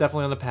know, it's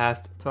definitely on the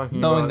past. talking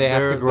knowing about they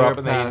have to their- grow their up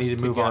and they past need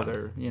to move on.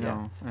 together, you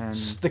know. And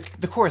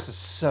The chorus is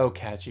so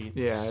catchy.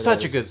 Yeah, It's it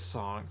such a is. good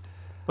song.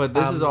 but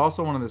this is um,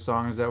 also one of the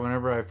songs that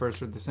whenever I first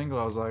heard the single,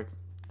 I was like,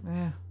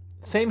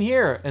 Same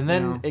here, and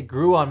then You know. it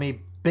grew on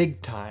me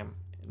big time.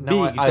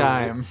 Now big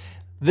time.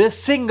 This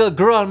single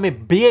grew on me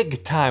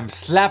big time.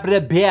 Slap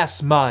the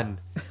bass, man.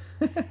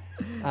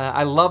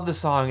 I love the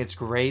song. It's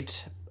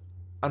great.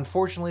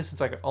 Unfortunately,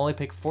 since I could only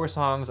pick 4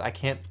 songs, I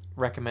can't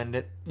recommend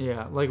it.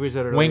 Yeah, like we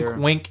said earlier.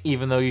 Wink, wink,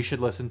 even though you should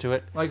listen to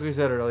it. Like we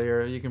said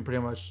earlier, you can pretty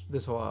much,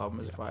 this whole album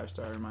is a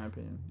 5-star in my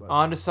opinion. But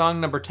On to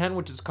song number 10,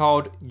 which is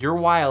called Your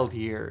Wild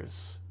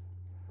Years.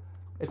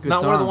 It's a good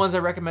not one of the song. ones I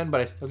recommend,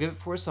 but I still give it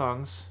 4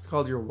 songs. It's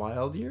called Your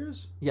Wild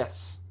Years,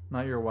 Yes.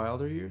 not Your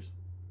Wilder Years. Is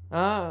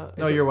No,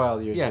 it- Your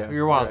Wild Years. Yeah, Yeah,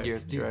 Your Wild right,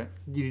 Years. you're right.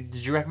 Did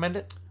you recommend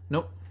it?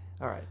 Nope.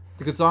 All right.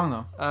 It's a good song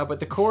though. But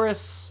the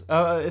chorus,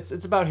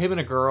 it's about him and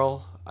a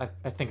girl. I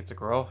think it's a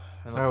girl.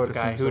 Unless I would it's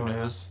a guy. assume Who so,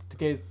 yeah.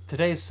 knows?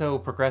 Today's so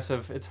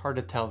progressive, it's hard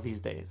to tell these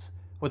days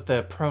what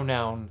the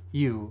pronoun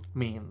you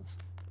means.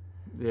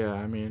 Yeah,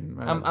 I mean,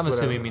 I'm it's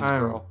assuming it whatever.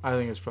 means girl. I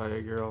think it's probably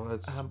a girl.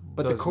 That's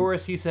But the doesn't-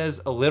 chorus, he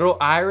says, a little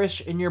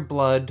Irish in your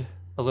blood,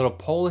 a little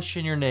Polish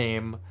in your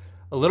name,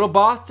 a little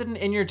Boston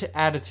in your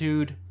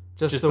attitude,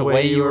 just the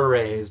way you were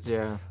raised.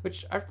 Yeah.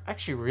 Which I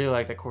actually really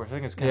like that chorus. I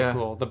think it's kind Yeah. of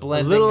cool. The A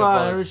blending little of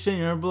those. Irish in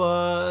your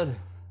blood,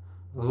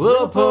 a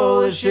little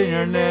Polish in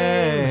your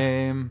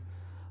name,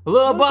 a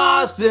little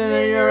Boston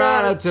in your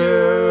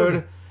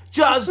attitude,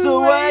 just the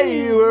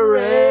way you were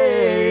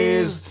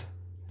raised.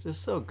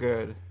 Just so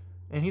good.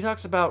 And he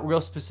talks about real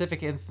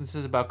specific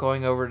instances about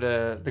going over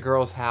to the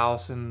girl's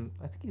house, and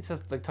I think he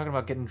says like talking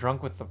about getting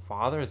drunk with the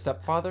father, his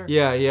stepfather.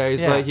 Yeah, yeah.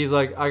 Yeah. He's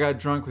like, I got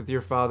drunk with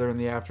your father in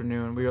the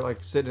afternoon. We were like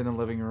sitting in the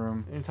living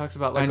room. And he talks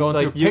about like And, going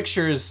like, through you-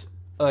 pictures,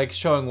 like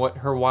showing what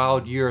her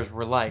wild years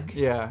were like.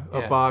 Yeah, a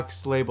Yeah.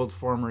 box labeled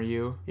former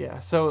you. Yeah.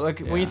 So like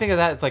when Yeah. you think of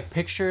that, it's like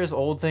pictures,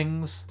 old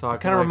things. Talking,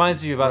 It kind of like,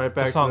 reminds you about right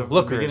back the to song the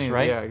 "Lookers," beginning.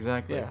 right? Yeah,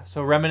 exactly. Yeah.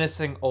 So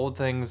reminiscing old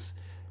things,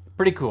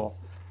 pretty cool.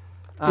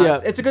 Yeah.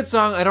 It's a good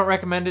song. I don't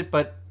recommend it,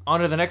 but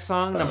on to the next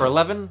song, number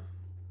 11,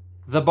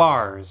 "The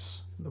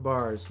Bars." The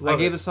bars. I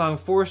gave the song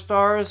 4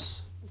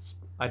 stars.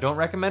 I don't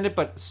recommend it,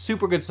 but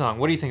super good song.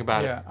 What do you think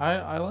about it? Yeah,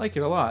 I like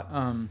it a lot.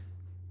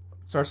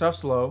 Starts off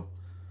slow.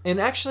 And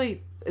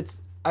actually,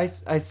 it's I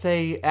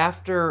say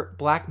after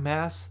Black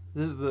Mass,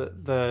 this is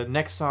the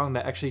next song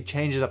that actually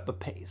changes up the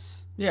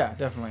pace. Yeah,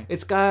 definitely.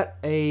 It's got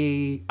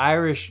a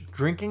Irish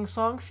drinking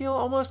song feel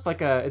almost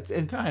like it's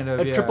Kind of,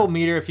 a yeah. triple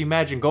meter. If you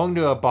imagine going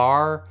to a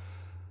bar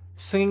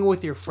singing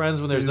with your friends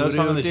when there's no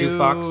song on the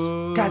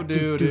jukebox.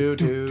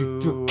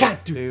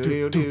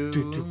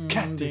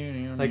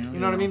 Like, you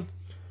know what I mean?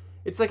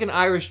 It's like an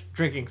Irish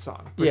drinking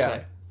song, per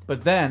se.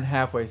 But then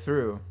halfway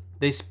through,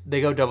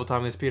 They go double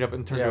time, they speed up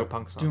and turn to a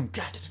punk song.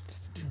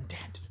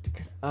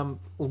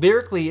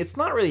 Lyrically, it's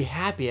not really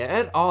happy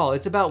at all.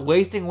 It's about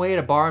wasting away at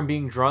a bar and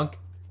being drunk,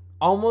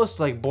 almost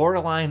like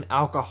borderline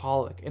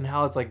alcoholic, and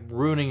how it's like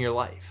ruining your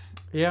life.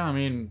 Yeah, I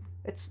mean,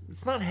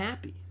 It's not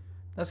happy.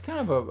 that's kind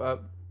of a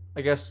I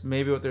guess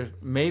maybe what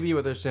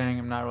they're saying,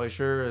 I'm not really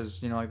sure,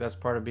 is, you know, like that's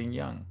part of being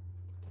young,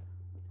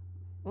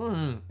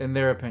 in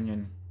their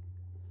opinion.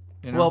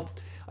 You know? Well,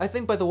 I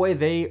think by the way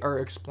they are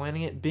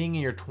explaining it, being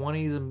in your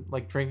 20s and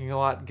like drinking a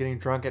lot, getting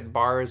drunk at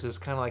bars is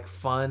kind of like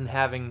fun,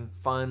 having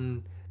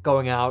fun,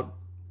 going out,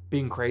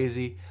 being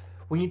crazy.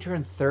 When you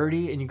turn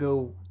 30 and you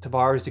go to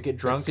bars to get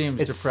drunk,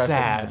 seems it's depressing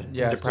sad. then.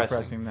 Yeah, and it's depressing.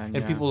 depressing then, And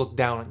yeah. people look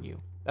down on you.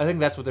 I think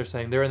that's what they're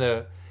saying. They're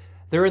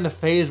in the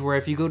phase where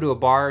if you go to a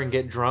bar and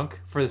get drunk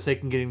for the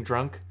sake of getting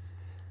drunk,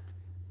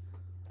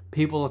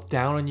 people look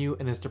down on you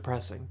and it's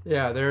depressing.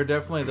 Yeah, there are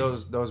definitely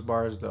those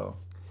bars though.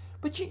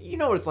 But you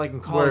know what it's like in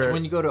college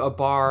when you go to a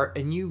bar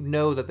and you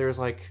know that there's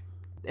like,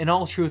 in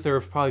all truth, there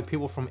are probably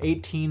people from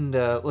 18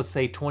 to, let's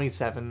say,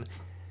 27,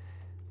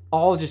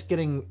 all just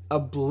getting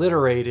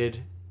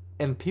obliterated,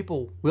 and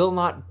people will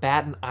not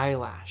bat an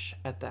eyelash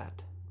at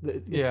that.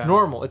 It's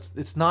normal.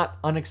 It's not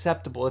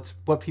unacceptable. It's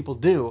what people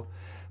do.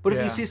 But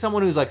if you see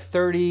someone who's like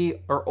 30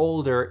 or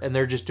older and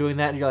they're just doing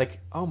that, and you're like,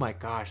 oh my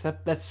gosh,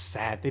 that's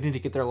sad. They need to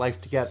get their life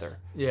together.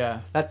 Yeah.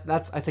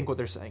 That's I think what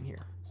they're saying here.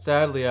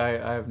 Sadly,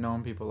 I have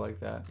known people like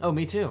that. Oh,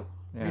 me too.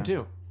 Yeah. Me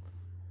too.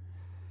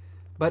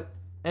 But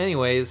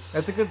anyways,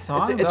 That's a good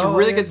song. It's a though.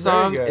 really good It's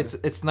very song. good.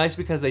 It's nice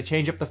because they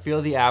change up the feel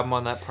of the album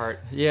on that part.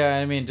 Yeah,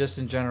 I mean, just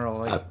in general,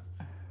 like,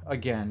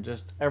 again,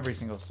 just every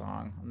single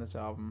song on this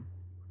album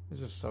is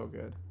just so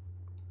good.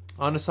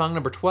 On to song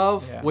number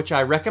 12, Yeah. which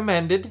I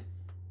recommended.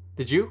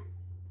 Did you?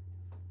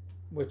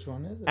 Which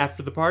one is it?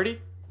 After the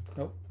Party?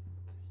 Nope.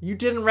 You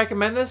didn't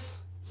recommend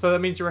this? So that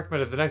means you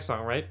recommended the next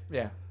song, right?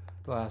 Yeah,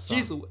 the last song.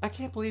 Jeez, I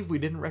can't believe we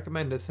didn't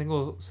recommend a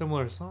single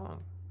similar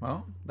song.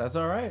 Well, that's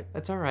all right.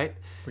 That's all right.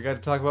 We got to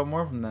talk about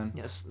more from then.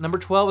 Yes. Number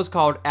 12 is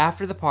called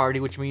After the Party,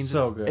 which means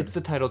So good. it's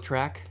the title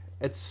track.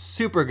 It's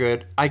super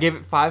good. I gave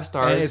it 5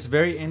 stars. And it's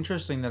very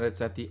interesting that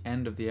it's at the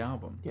end of the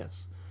album.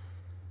 Yes.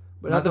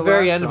 But not the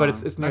very last end, but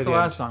song. it's near not the the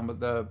last end. song, but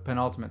the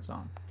penultimate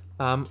song.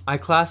 I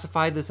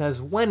classified this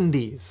as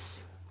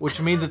Wendy's, which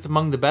means it's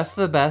among the best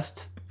of the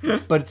best,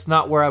 but it's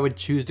not where I would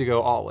choose to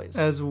go always.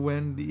 As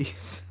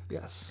Wendy's.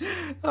 Yes.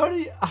 How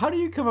do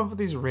you come up with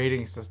these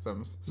rating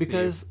systems?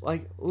 Because, Steve?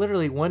 like,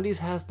 literally, Wendy's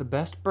has the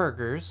best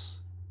burgers.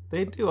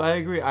 They do. I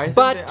agree. I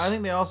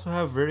think they also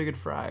have very good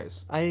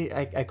fries.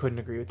 I couldn't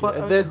agree with you.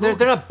 But,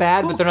 They're not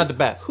bad, but they're not the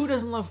best. Who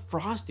doesn't love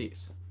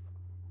Frosties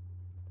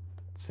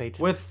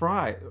Satan. with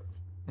fries?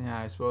 Yeah,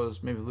 I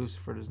suppose maybe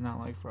Lucifer does not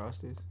like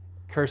Frosties.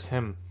 Curse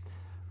him.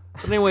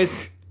 But anyways,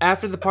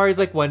 After the Party's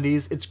like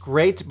Wendy's. It's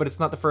great, but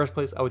it's not the first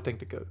place I would think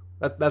to go.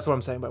 That's what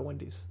I'm saying by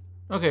Wendy's.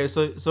 Okay,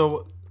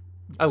 so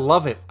I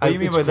love it. what you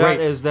mean it's by that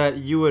great. is that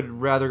you would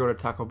rather go to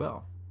Taco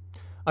Bell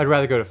I'd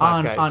rather go to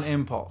Five Guys. on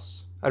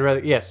impulse.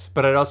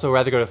 But I'd also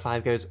rather go to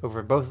Five Guys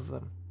over both of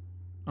them.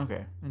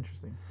 Okay,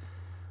 interesting.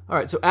 All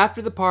right, so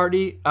After the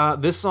Party,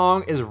 this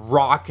song is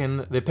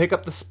rockin'. They pick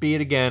up the speed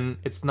again.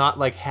 It's not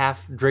like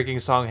half drinking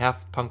song,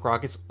 half punk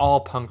rock. It's all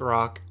punk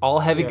rock, all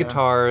heavy Yeah.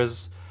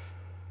 guitars.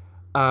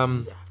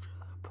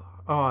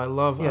 Oh, I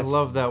love Yes.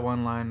 that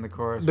one line in the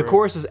chorus. The where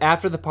chorus is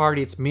After the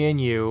Party, it's me and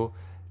you.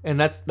 And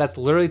that's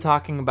literally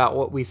talking about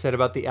what we said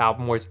about the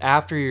album, where it's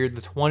after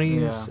the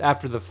 20s, Yeah.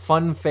 after the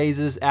fun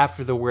phases,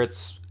 after the where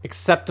it's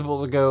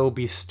acceptable to go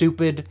be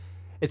stupid.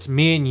 It's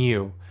me and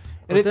you.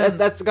 And But then-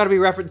 that's got to be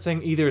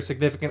referencing either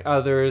significant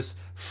others,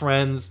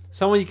 friends,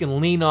 someone you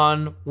can lean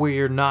on where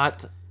you're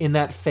not in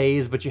that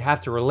phase, but you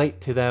have to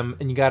relate to them,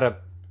 and you got to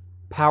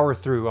power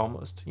through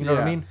almost. You know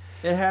what I Yeah. mean?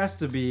 It has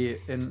to be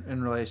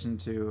in relation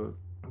to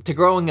To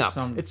growing up.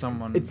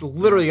 someone It's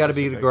literally got to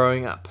be to specific.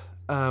 growing up.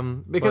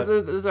 Because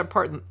But- there's that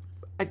part,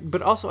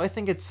 but also I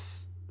think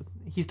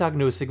he's talking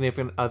to a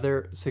significant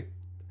other,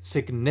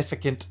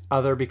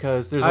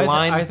 because there's a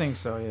line. I think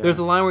so. Yeah. There's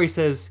a line where he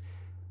says,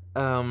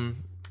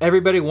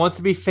 "Everybody wants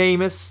to be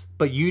famous,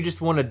 but you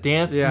just want to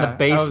dance in the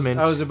basement.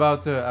 I was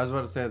about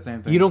to say the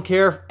same thing. You don't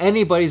care if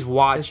anybody's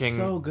watching. It's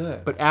so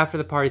good. But after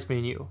the party's me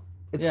and you."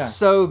 It's Yeah.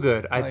 so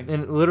good. Like-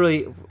 And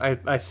literally,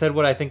 I said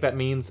what I think that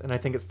means, and I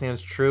think it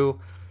stands true.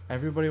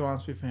 Everybody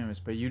wants to be famous,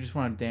 but you just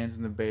want to dance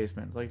in the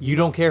basement. It's like You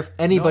don't care if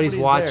anybody's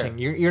Nobody's watching.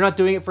 You're not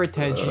doing it for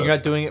attention. You're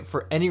not doing it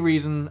for any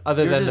reason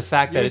other than the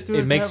fact that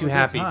it makes you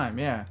happy. Time,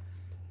 yeah,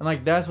 and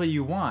like that's what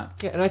you want.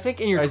 Yeah, and I think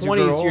in your As you grow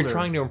 20s, you're older.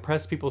 trying to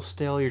impress people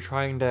still. You're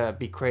trying to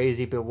be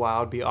crazy, be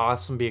wild, be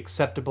awesome, be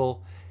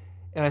acceptable.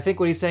 And I think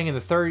what he's saying in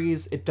the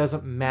 30s, it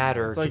doesn't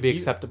matter It's to like be you-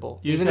 acceptable.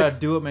 You just Even gotta if,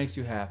 do what makes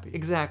you happy.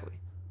 exactly.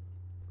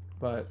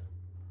 But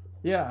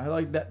yeah, I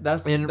like that.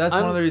 That's And one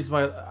I'm- of the reasons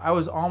why I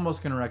was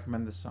almost gonna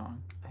recommend this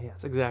song,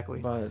 Yes, exactly.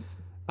 but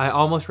I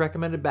almost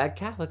recommended Bad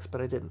Catholics, but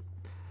I didn't.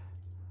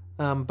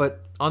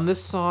 But on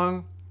this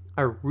song,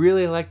 I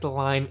really like the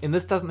line, and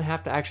this doesn't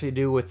have to actually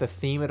do with the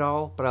theme at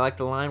all, but I like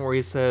the line where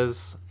he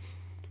says,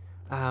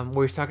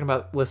 where he's talking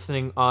about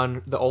listening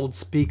on the old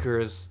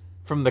speakers,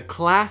 from the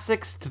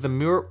classics to the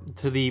more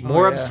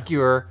yeah.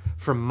 obscure,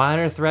 from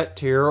Minor Threat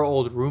to your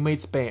old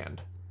roommate's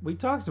band. We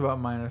talked about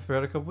Minor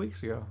Threat a couple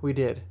weeks ago. We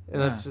did,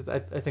 and that's just I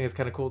think it's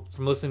kind of cool,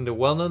 from listening to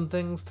well-known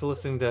things to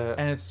listening to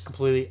And it's,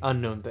 completely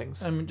unknown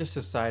things. I mean, just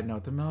a side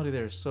note, the melody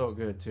there is so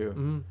good too.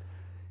 Mm-hmm.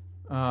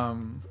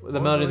 What The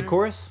was melody in the lyric?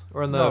 chorus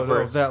or in the No,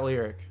 verse? that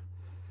lyric.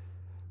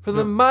 From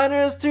the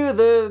minors to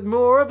the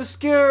more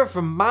obscure,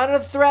 from Minor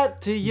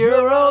Threat to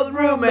your old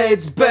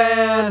roommate's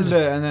band.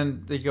 And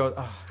then they go,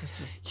 oh, it's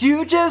just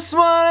You just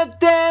wanna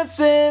dance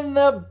in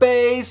the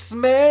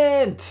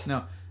basement.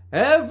 no.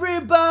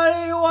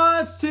 Everybody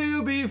wants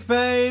to be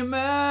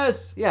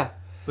famous, Yeah.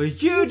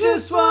 but you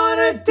just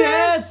wanna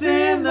dance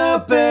in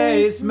the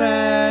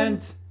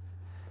basement.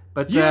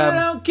 But You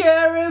don't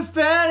care if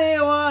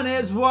anyone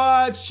is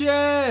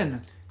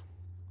watching,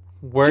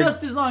 we're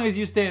just as long as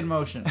you stay in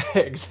motion.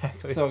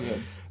 exactly. So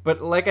good.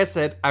 But like I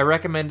said, I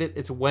recommend it.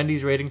 It's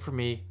Wendy's rating for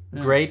me.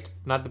 Great,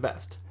 not the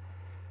best.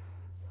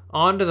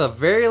 On to the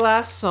very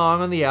last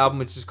song on the album,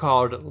 which is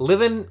called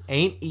Livin'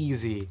 Ain't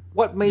Easy.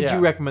 What made Yeah.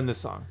 you recommend this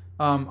song?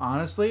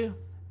 Honestly,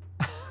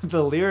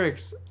 the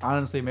lyrics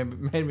honestly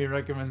made me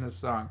recommend this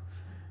song.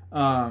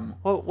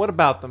 Well, what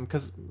about them?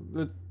 Because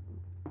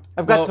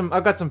I've got Well-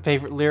 I've got some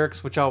favorite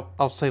lyrics, which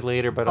I'll say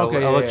later, but Okay,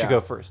 I'll yeah, let yeah. you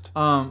go first.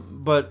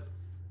 But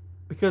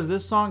because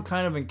this song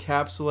kind of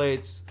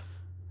encapsulates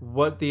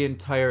what the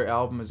entire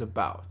album is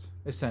about,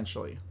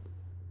 essentially.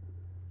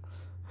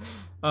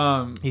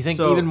 You think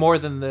so- even more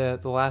than the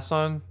last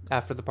song,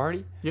 After the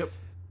Party? Yep.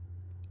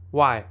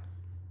 Why?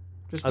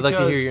 Just I'd like to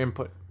hear because, your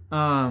input.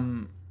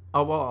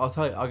 I'll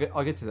tell you.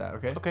 I'll get to that.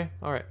 Okay. Okay,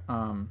 all right.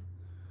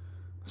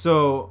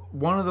 So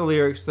one of the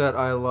lyrics that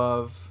I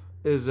love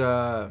is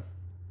well,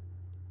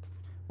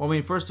 I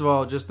mean, first of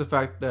all, just the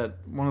fact that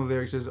one of the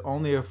lyrics is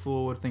 "Only a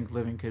fool would think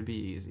living could be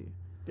easy."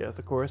 Yeah,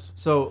 the chorus.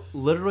 So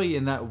literally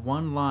in that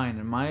one line,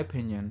 in my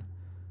opinion,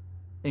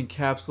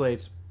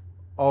 encapsulates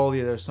all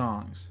the other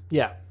songs.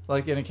 Yeah.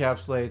 Like it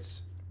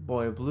encapsulates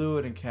Boy Blue,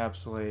 it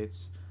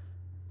encapsulates,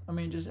 I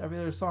mean, just every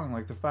other song.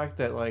 Like the fact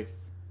that like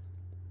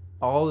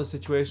all the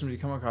situations we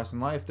come across in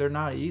life, they're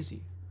not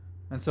easy.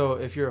 And so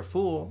if you're a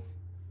fool,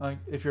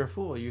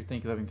 you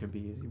think living could be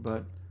easy,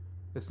 but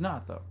it's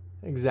not though.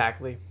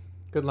 Exactly.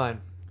 Good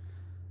line.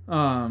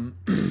 Um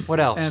What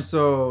else? And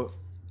so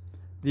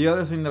the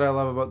other thing that I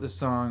love about this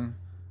song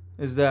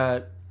is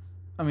that,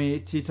 I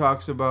mean, he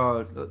talks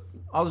about,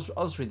 I'll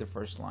just read the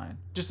first line.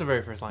 Just the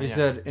very first line. He yeah.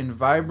 said, "In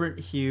vibrant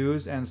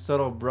hues and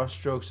subtle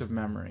brushstrokes of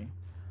memory."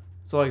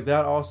 So like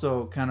that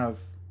also kind of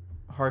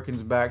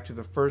harkens back to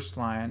the first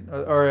line,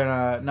 or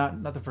in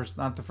not the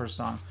first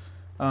song,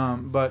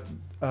 but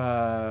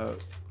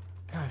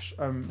gosh,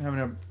 I'm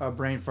having a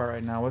brain fart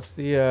right now. What's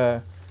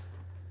the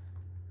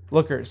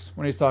Lookers,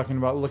 when he's talking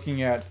about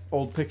looking at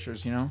old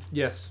pictures, you know,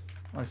 Yes.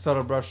 like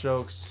subtle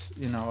brushstrokes,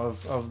 you know,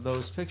 of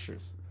those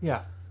pictures.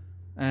 Yeah.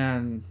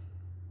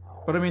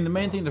 But I mean, the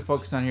main thing to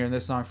focus on here in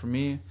this song for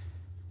me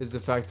is the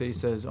fact that he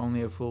says,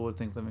 "Only a fool would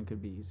think living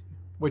could be easy,"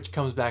 Which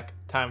comes back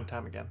time and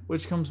time again.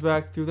 which comes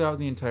back throughout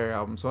the entire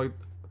album. So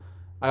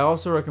I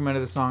also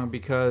recommended the song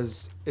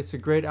because it's a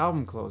great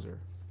album closer.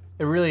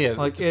 It really is.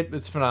 Like,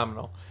 It's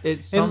phenomenal.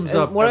 It sums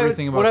And up what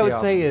everything about what the I would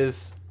album. say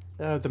is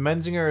the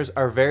Menzingers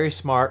are very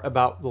smart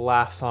about the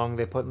last song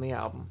they put in the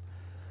album.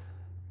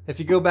 If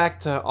you go back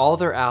to all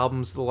their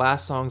albums, the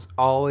last songs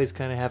always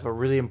kind of have a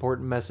really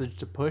important message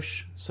to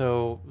push.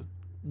 So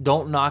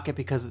don't knock it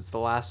because it's the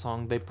last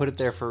song. They put it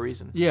there for a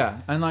reason. Yeah,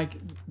 and like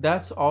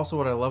that's also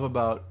what I love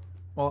about,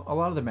 well, a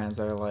lot of the bands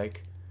that I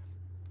like.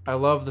 I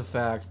love the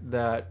fact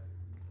that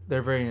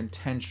they're very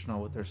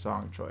intentional with their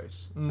song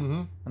choice,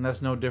 Mm-hmm. and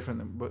that's no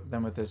different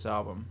than with this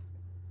album.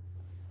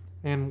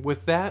 And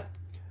with that,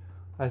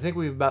 I think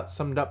we've about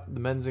summed up the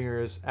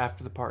Menzingers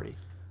After the Party.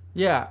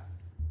 Yeah,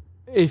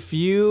 if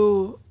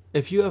you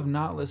have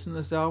not listened to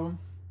this album,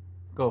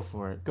 go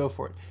for it. Go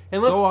for it.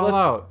 And let's Go all let's,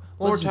 out.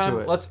 One more Listen to time.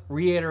 it. Let's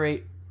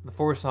reiterate the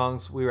 4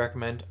 songs we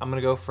recommend. I'm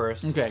gonna go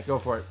first. Okay, go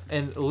for it.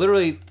 And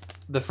literally,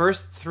 the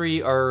first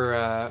 3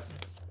 are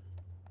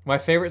my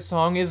favorite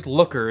song is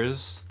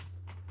 "Lookers,"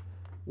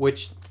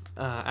 which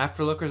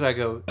after "Lookers" I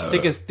go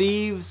 "Thick as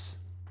Thieves,"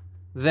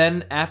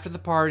 then "After the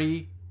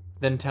Party,"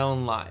 then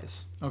 "Telling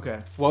Lies." Okay.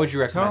 What would you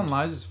recommend? Telling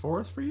Lies is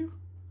fourth for you?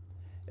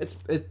 It's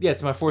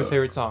my 4th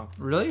favorite song.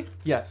 Really?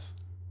 Yes.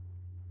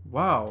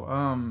 Wow.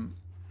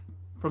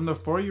 From the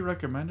 4 you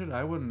recommended,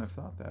 I wouldn't have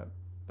thought that.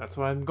 That's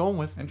what I'm going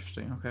with.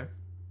 Interesting. Okay.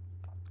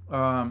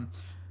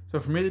 So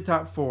for me, the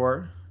top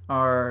 4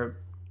 are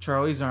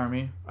Charlie's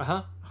Army. Uh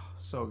huh.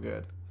 So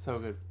good. So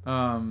good.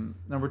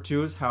 Number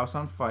 2 is House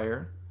on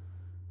Fire.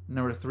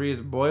 Number 3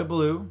 is Boy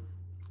Blue,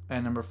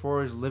 and number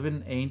 4 is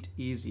Livin' Ain't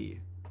Easy.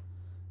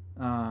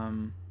 I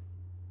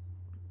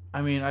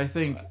mean, I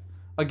think,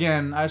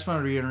 again, I just want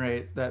to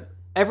reiterate that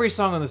Every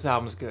song on this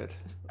album is good.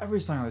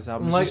 Every song on this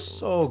album is Like- just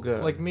so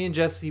good. Like me and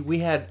Jesse, we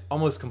had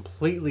almost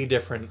completely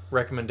different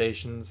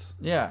recommendations.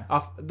 yeah.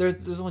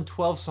 There's only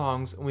 12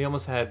 songs, and we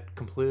almost had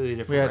completely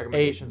different We had 8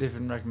 recommendations.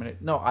 different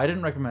recommendations. No, I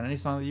didn't recommend any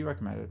song that you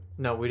recommended.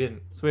 No, we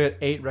didn't. So we had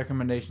 8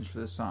 recommendations for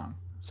this song,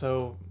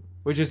 So,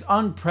 which is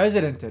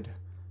unprecedented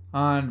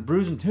on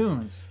Brews and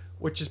Tunes.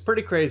 which is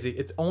pretty crazy.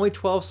 It's only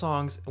 12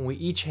 songs, and we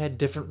each had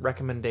different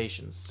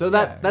recommendations. So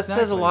that Yeah, says a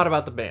exactly. lot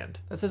about the band.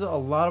 That says a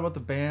lot about the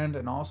band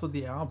and also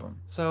the album.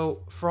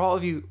 So, for all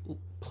of you,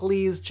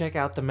 please check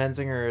out the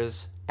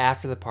Menzingers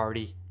After the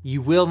Party.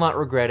 You will not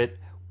regret it.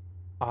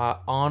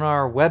 On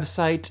our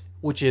website,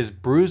 which is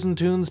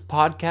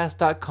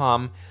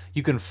brewsandtunespodcast.com,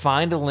 you can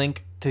find a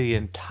link to the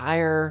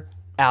entire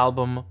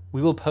album.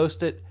 We will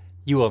post it.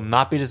 You will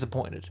not be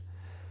disappointed.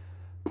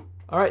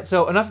 All right,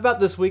 so enough about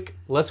this week.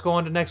 Let's go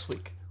on to next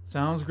week.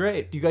 Sounds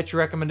great. You got your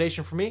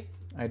recommendation for me,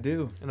 I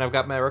do. and I've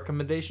got my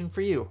recommendation for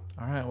you.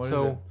 All right, what is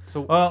So, it?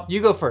 so Well-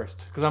 you go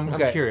first, because I'm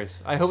Okay.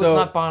 curious. I hope So-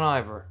 it's not Bon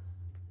Iver.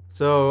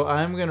 So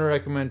I'm going to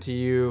recommend to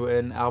you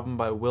an album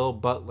by Will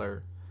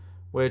Butler,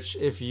 which,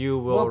 if you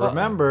will Well, but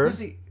remember, who's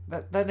he?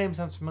 That name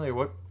sounds familiar.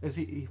 What is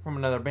he from?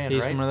 Another band,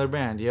 he's right? from another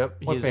band. Yep,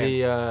 What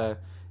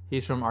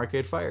he's from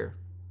Arcade Fire.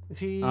 Is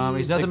he?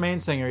 He's not the main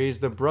singer. He's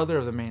the brother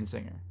of the main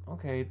singer.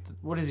 Okay,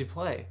 what does he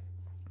play?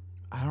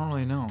 I don't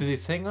really know. Does he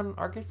sing on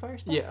Arcade Fire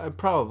stuff? Yeah,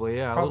 probably.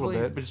 Yeah, probably, a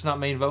little bit. but it's not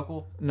main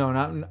vocal. No,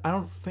 not. I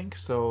don't think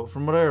so.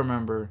 From what I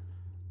remember,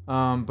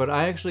 but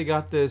I actually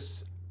got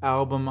this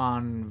album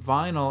on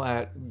vinyl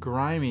at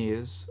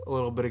Grimey's a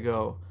little bit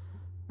ago,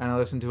 and I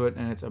listened to it,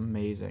 and it's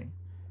amazing.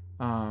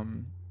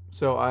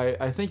 So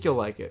I think you'll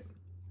like it.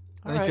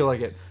 I think Alright. you'll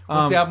like it.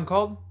 What's the album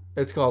called?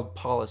 It's called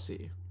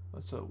Policy.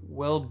 It's a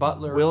Will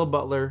Butler. Will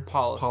Butler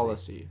Policy.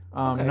 Policy.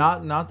 Okay.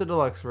 Not the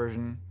deluxe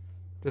version,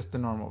 just the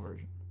normal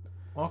version.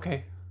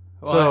 Okay.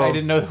 Well, So- I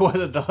didn't know there was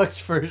a deluxe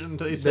version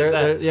until you said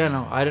that. Yeah,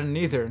 no, I didn't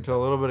either until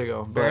a little bit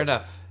ago. Fair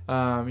But,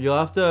 enough. You'll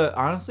have to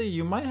honestly.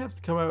 You might have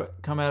to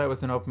come at it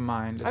with an open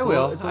mind. It's I a will.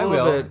 Little, it's a I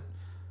little will. bit.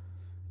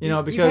 You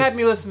know, because you've had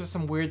me listen to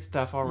some weird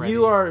stuff already.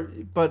 you are.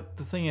 But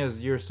the thing is,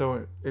 you're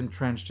so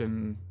entrenched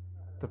in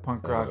the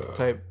punk rock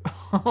type.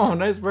 Oh,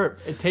 nice burp.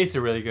 It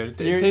tasted really good.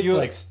 It You're- tasted you-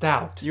 like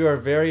stout. You are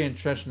very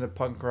entrenched in the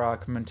punk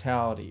rock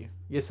mentality.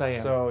 Yes, I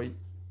am. So,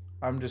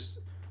 I'm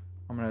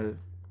gonna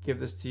give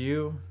this to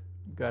you.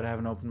 You gotta have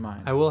an open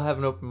mind. I will have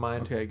an open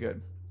mind. Okay,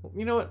 good.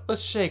 You know what?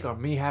 Let's shake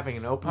on me having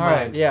an open All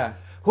right, mind. yeah.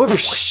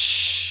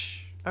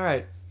 Whoosh. All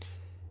right.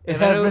 It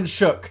And I has know- been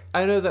shook.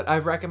 I know that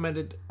I've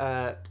recommended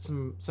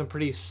some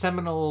pretty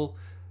seminal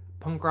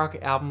punk rock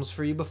albums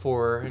for you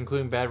before,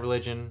 including Bad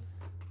Religion,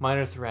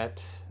 Minor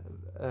Threat,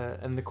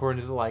 and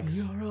According to the Likes.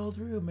 Your old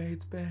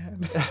roommate's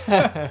band.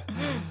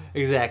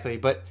 Exactly.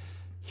 But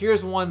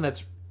here's one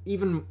that's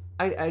even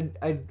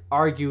I'd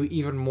argue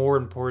even more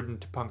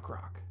important to punk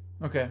rock.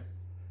 Okay.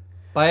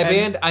 By a And-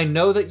 band I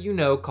know that you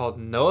know called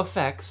No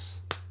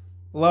Effects.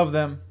 Love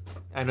them.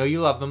 I know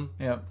you love them,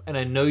 Yep. and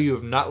I know you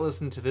have not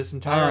listened to this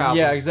entire album.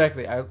 Yeah,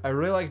 exactly. I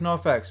really like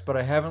NoFX, but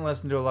I haven't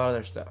listened to a lot of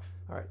their stuff.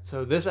 All right,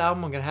 so this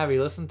album I'm gonna have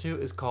you listen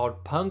to is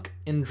called Punk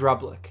in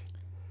Drublic.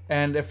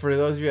 And if for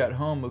those of you at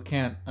home who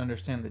can't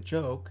understand the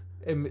joke,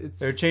 It's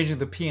they're changing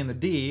the P and the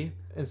D.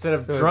 instead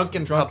of So drunk it's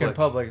in drunk public. in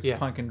public. It's Yeah.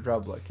 punk and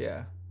drublic.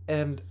 Yeah.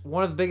 And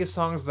one of the biggest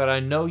songs that I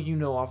know you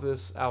know off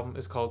this album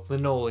is called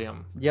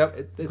Linoleum. Yep.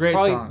 It's Great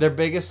probably song. their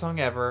biggest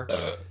song ever.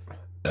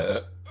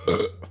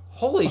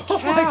 Holy cow! Oh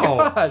my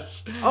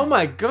gosh. Oh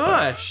my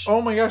gosh!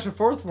 Oh my gosh, a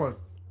fourth one.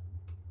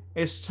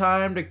 It's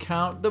time to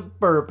count the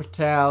burp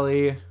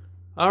tally.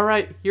 All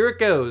right, here it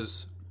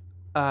goes.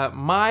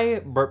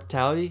 My burp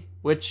tally,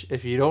 which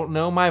if you don't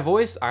know my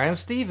voice, I am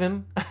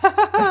Steven.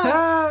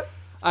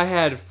 I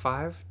had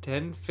 5,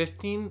 10,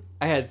 15.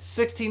 I had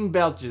 16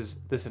 belches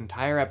this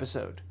entire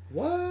episode.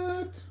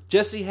 What?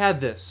 Jesse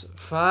had this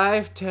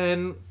 5,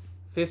 10,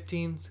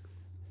 15.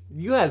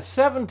 You had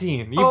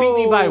 17. You beat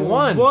me by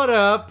one. What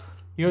up?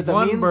 You know what that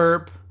one means?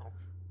 burp.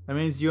 That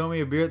means you owe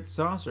me a beer at the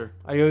saucer.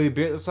 I owe you a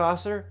beer at the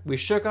saucer. We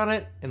shook on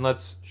it, and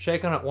let's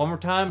shake on it one more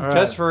time, All right.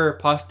 just for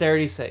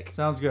posterity's sake.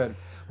 Sounds good.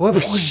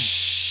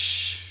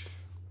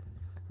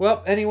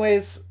 Well,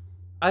 anyways,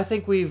 I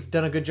think we've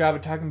done a good job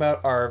of talking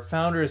about our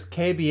founders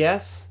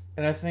KBS,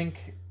 and I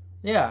think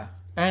Yeah.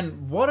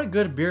 And what a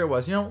good beer it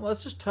was. You know,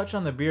 let's just touch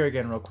on the beer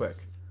again real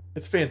quick.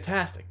 it's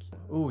fantastic.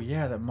 Ooh,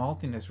 yeah, that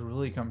maltiness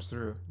really comes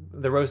through.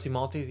 The roasty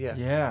malties, yeah.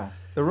 Yeah.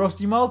 The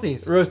roasty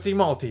malties. Roasty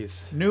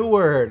malties. New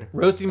word.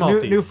 Roasty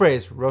malty. New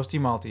phrase. Roasty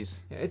malties.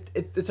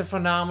 It's a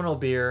phenomenal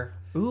beer.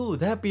 Ooh,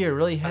 that beer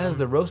really has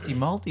the roasty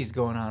malties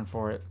going on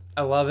for it.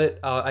 I love it.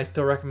 I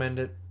still recommend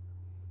it.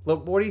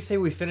 Look, what do you say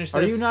we finish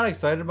this? Are you not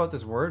excited about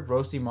this word,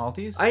 roasty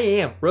malties? I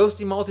am.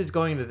 Roasty malties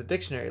going into the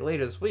dictionary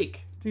later this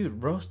week.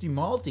 Dude, roasty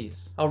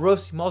malties. I'll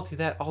roasty malty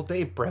that all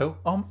day, bro.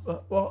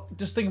 Well,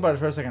 just think about it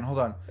for a second. Hold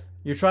on.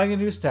 You're trying a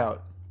new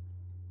stout.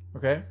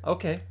 Okay?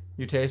 Okay.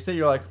 You taste it,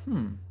 you're like,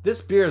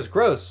 This beer is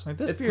gross. Like,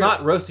 this it's beer-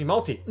 not roasty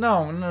malty.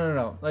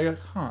 No. Like,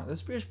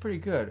 this beer's pretty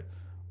good.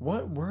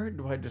 What word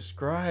do I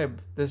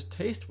describe this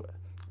taste with?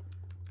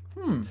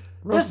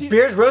 This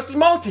beer's roasty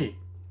malty.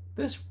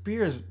 This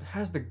beer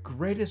has the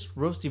greatest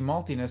roasty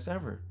maltiness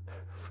ever.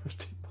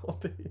 Roasty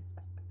malty.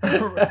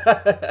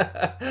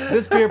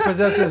 This beer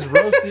possesses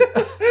roasty.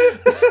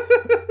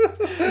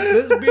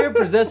 This beer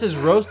possesses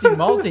roasty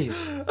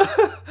malties.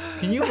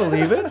 Can you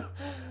believe it?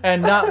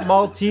 And not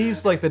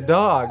Maltese like the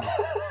dog.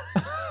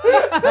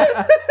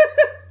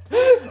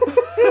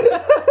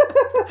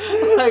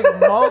 Like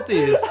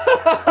Maltese.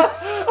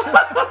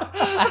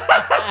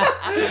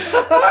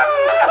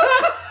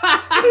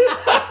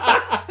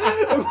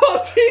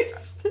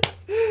 Maltese.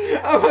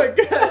 Oh my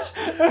gosh.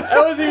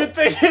 I wasn't even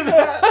thinking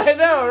that. I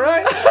know,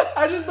 right?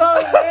 I just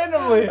thought it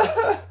randomly.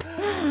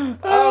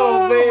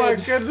 Oh, man.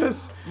 My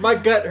goodness. My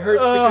gut hurts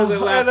because I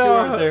laughed too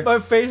hard there. My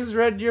face is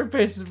red. Your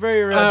face is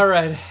very red. All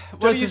right.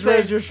 What Just do you as red say?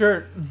 as your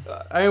shirt.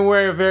 I am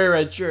wearing a very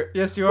red shirt.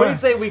 Yes, you What are. do you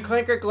say we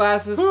clank our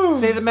glasses, Whew.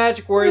 say the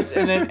magic words,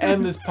 and then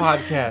end this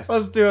podcast?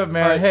 Let's do it,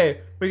 man. All right. Hey,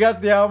 we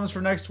got the albums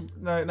for next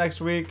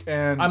week,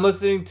 and I'm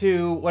listening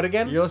to what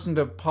again? you listen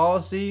to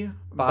Policy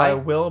by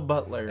Will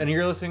Butler. And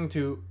you're listening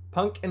to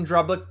Punk and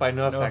Drublick by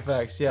NoFX.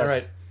 NoFX, yes. All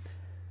right.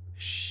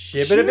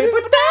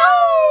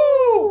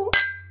 Shibbity-bee-ba-dow!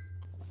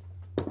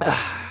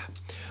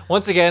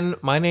 Once again,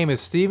 my name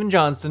is Steven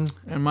Johnston,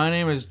 And my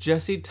name is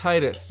Jesse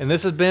Titus. and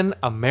this has been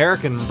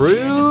American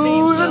Brews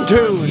Theme and song.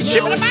 Tunes.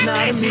 You know it's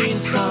not a mean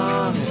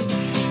song.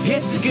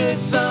 It's a good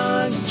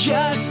song,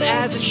 just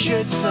as it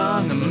should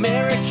song.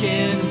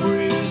 American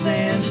Brews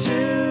and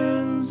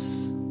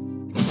Tunes.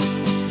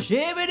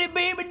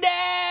 Shibbity-bee-ba-dow.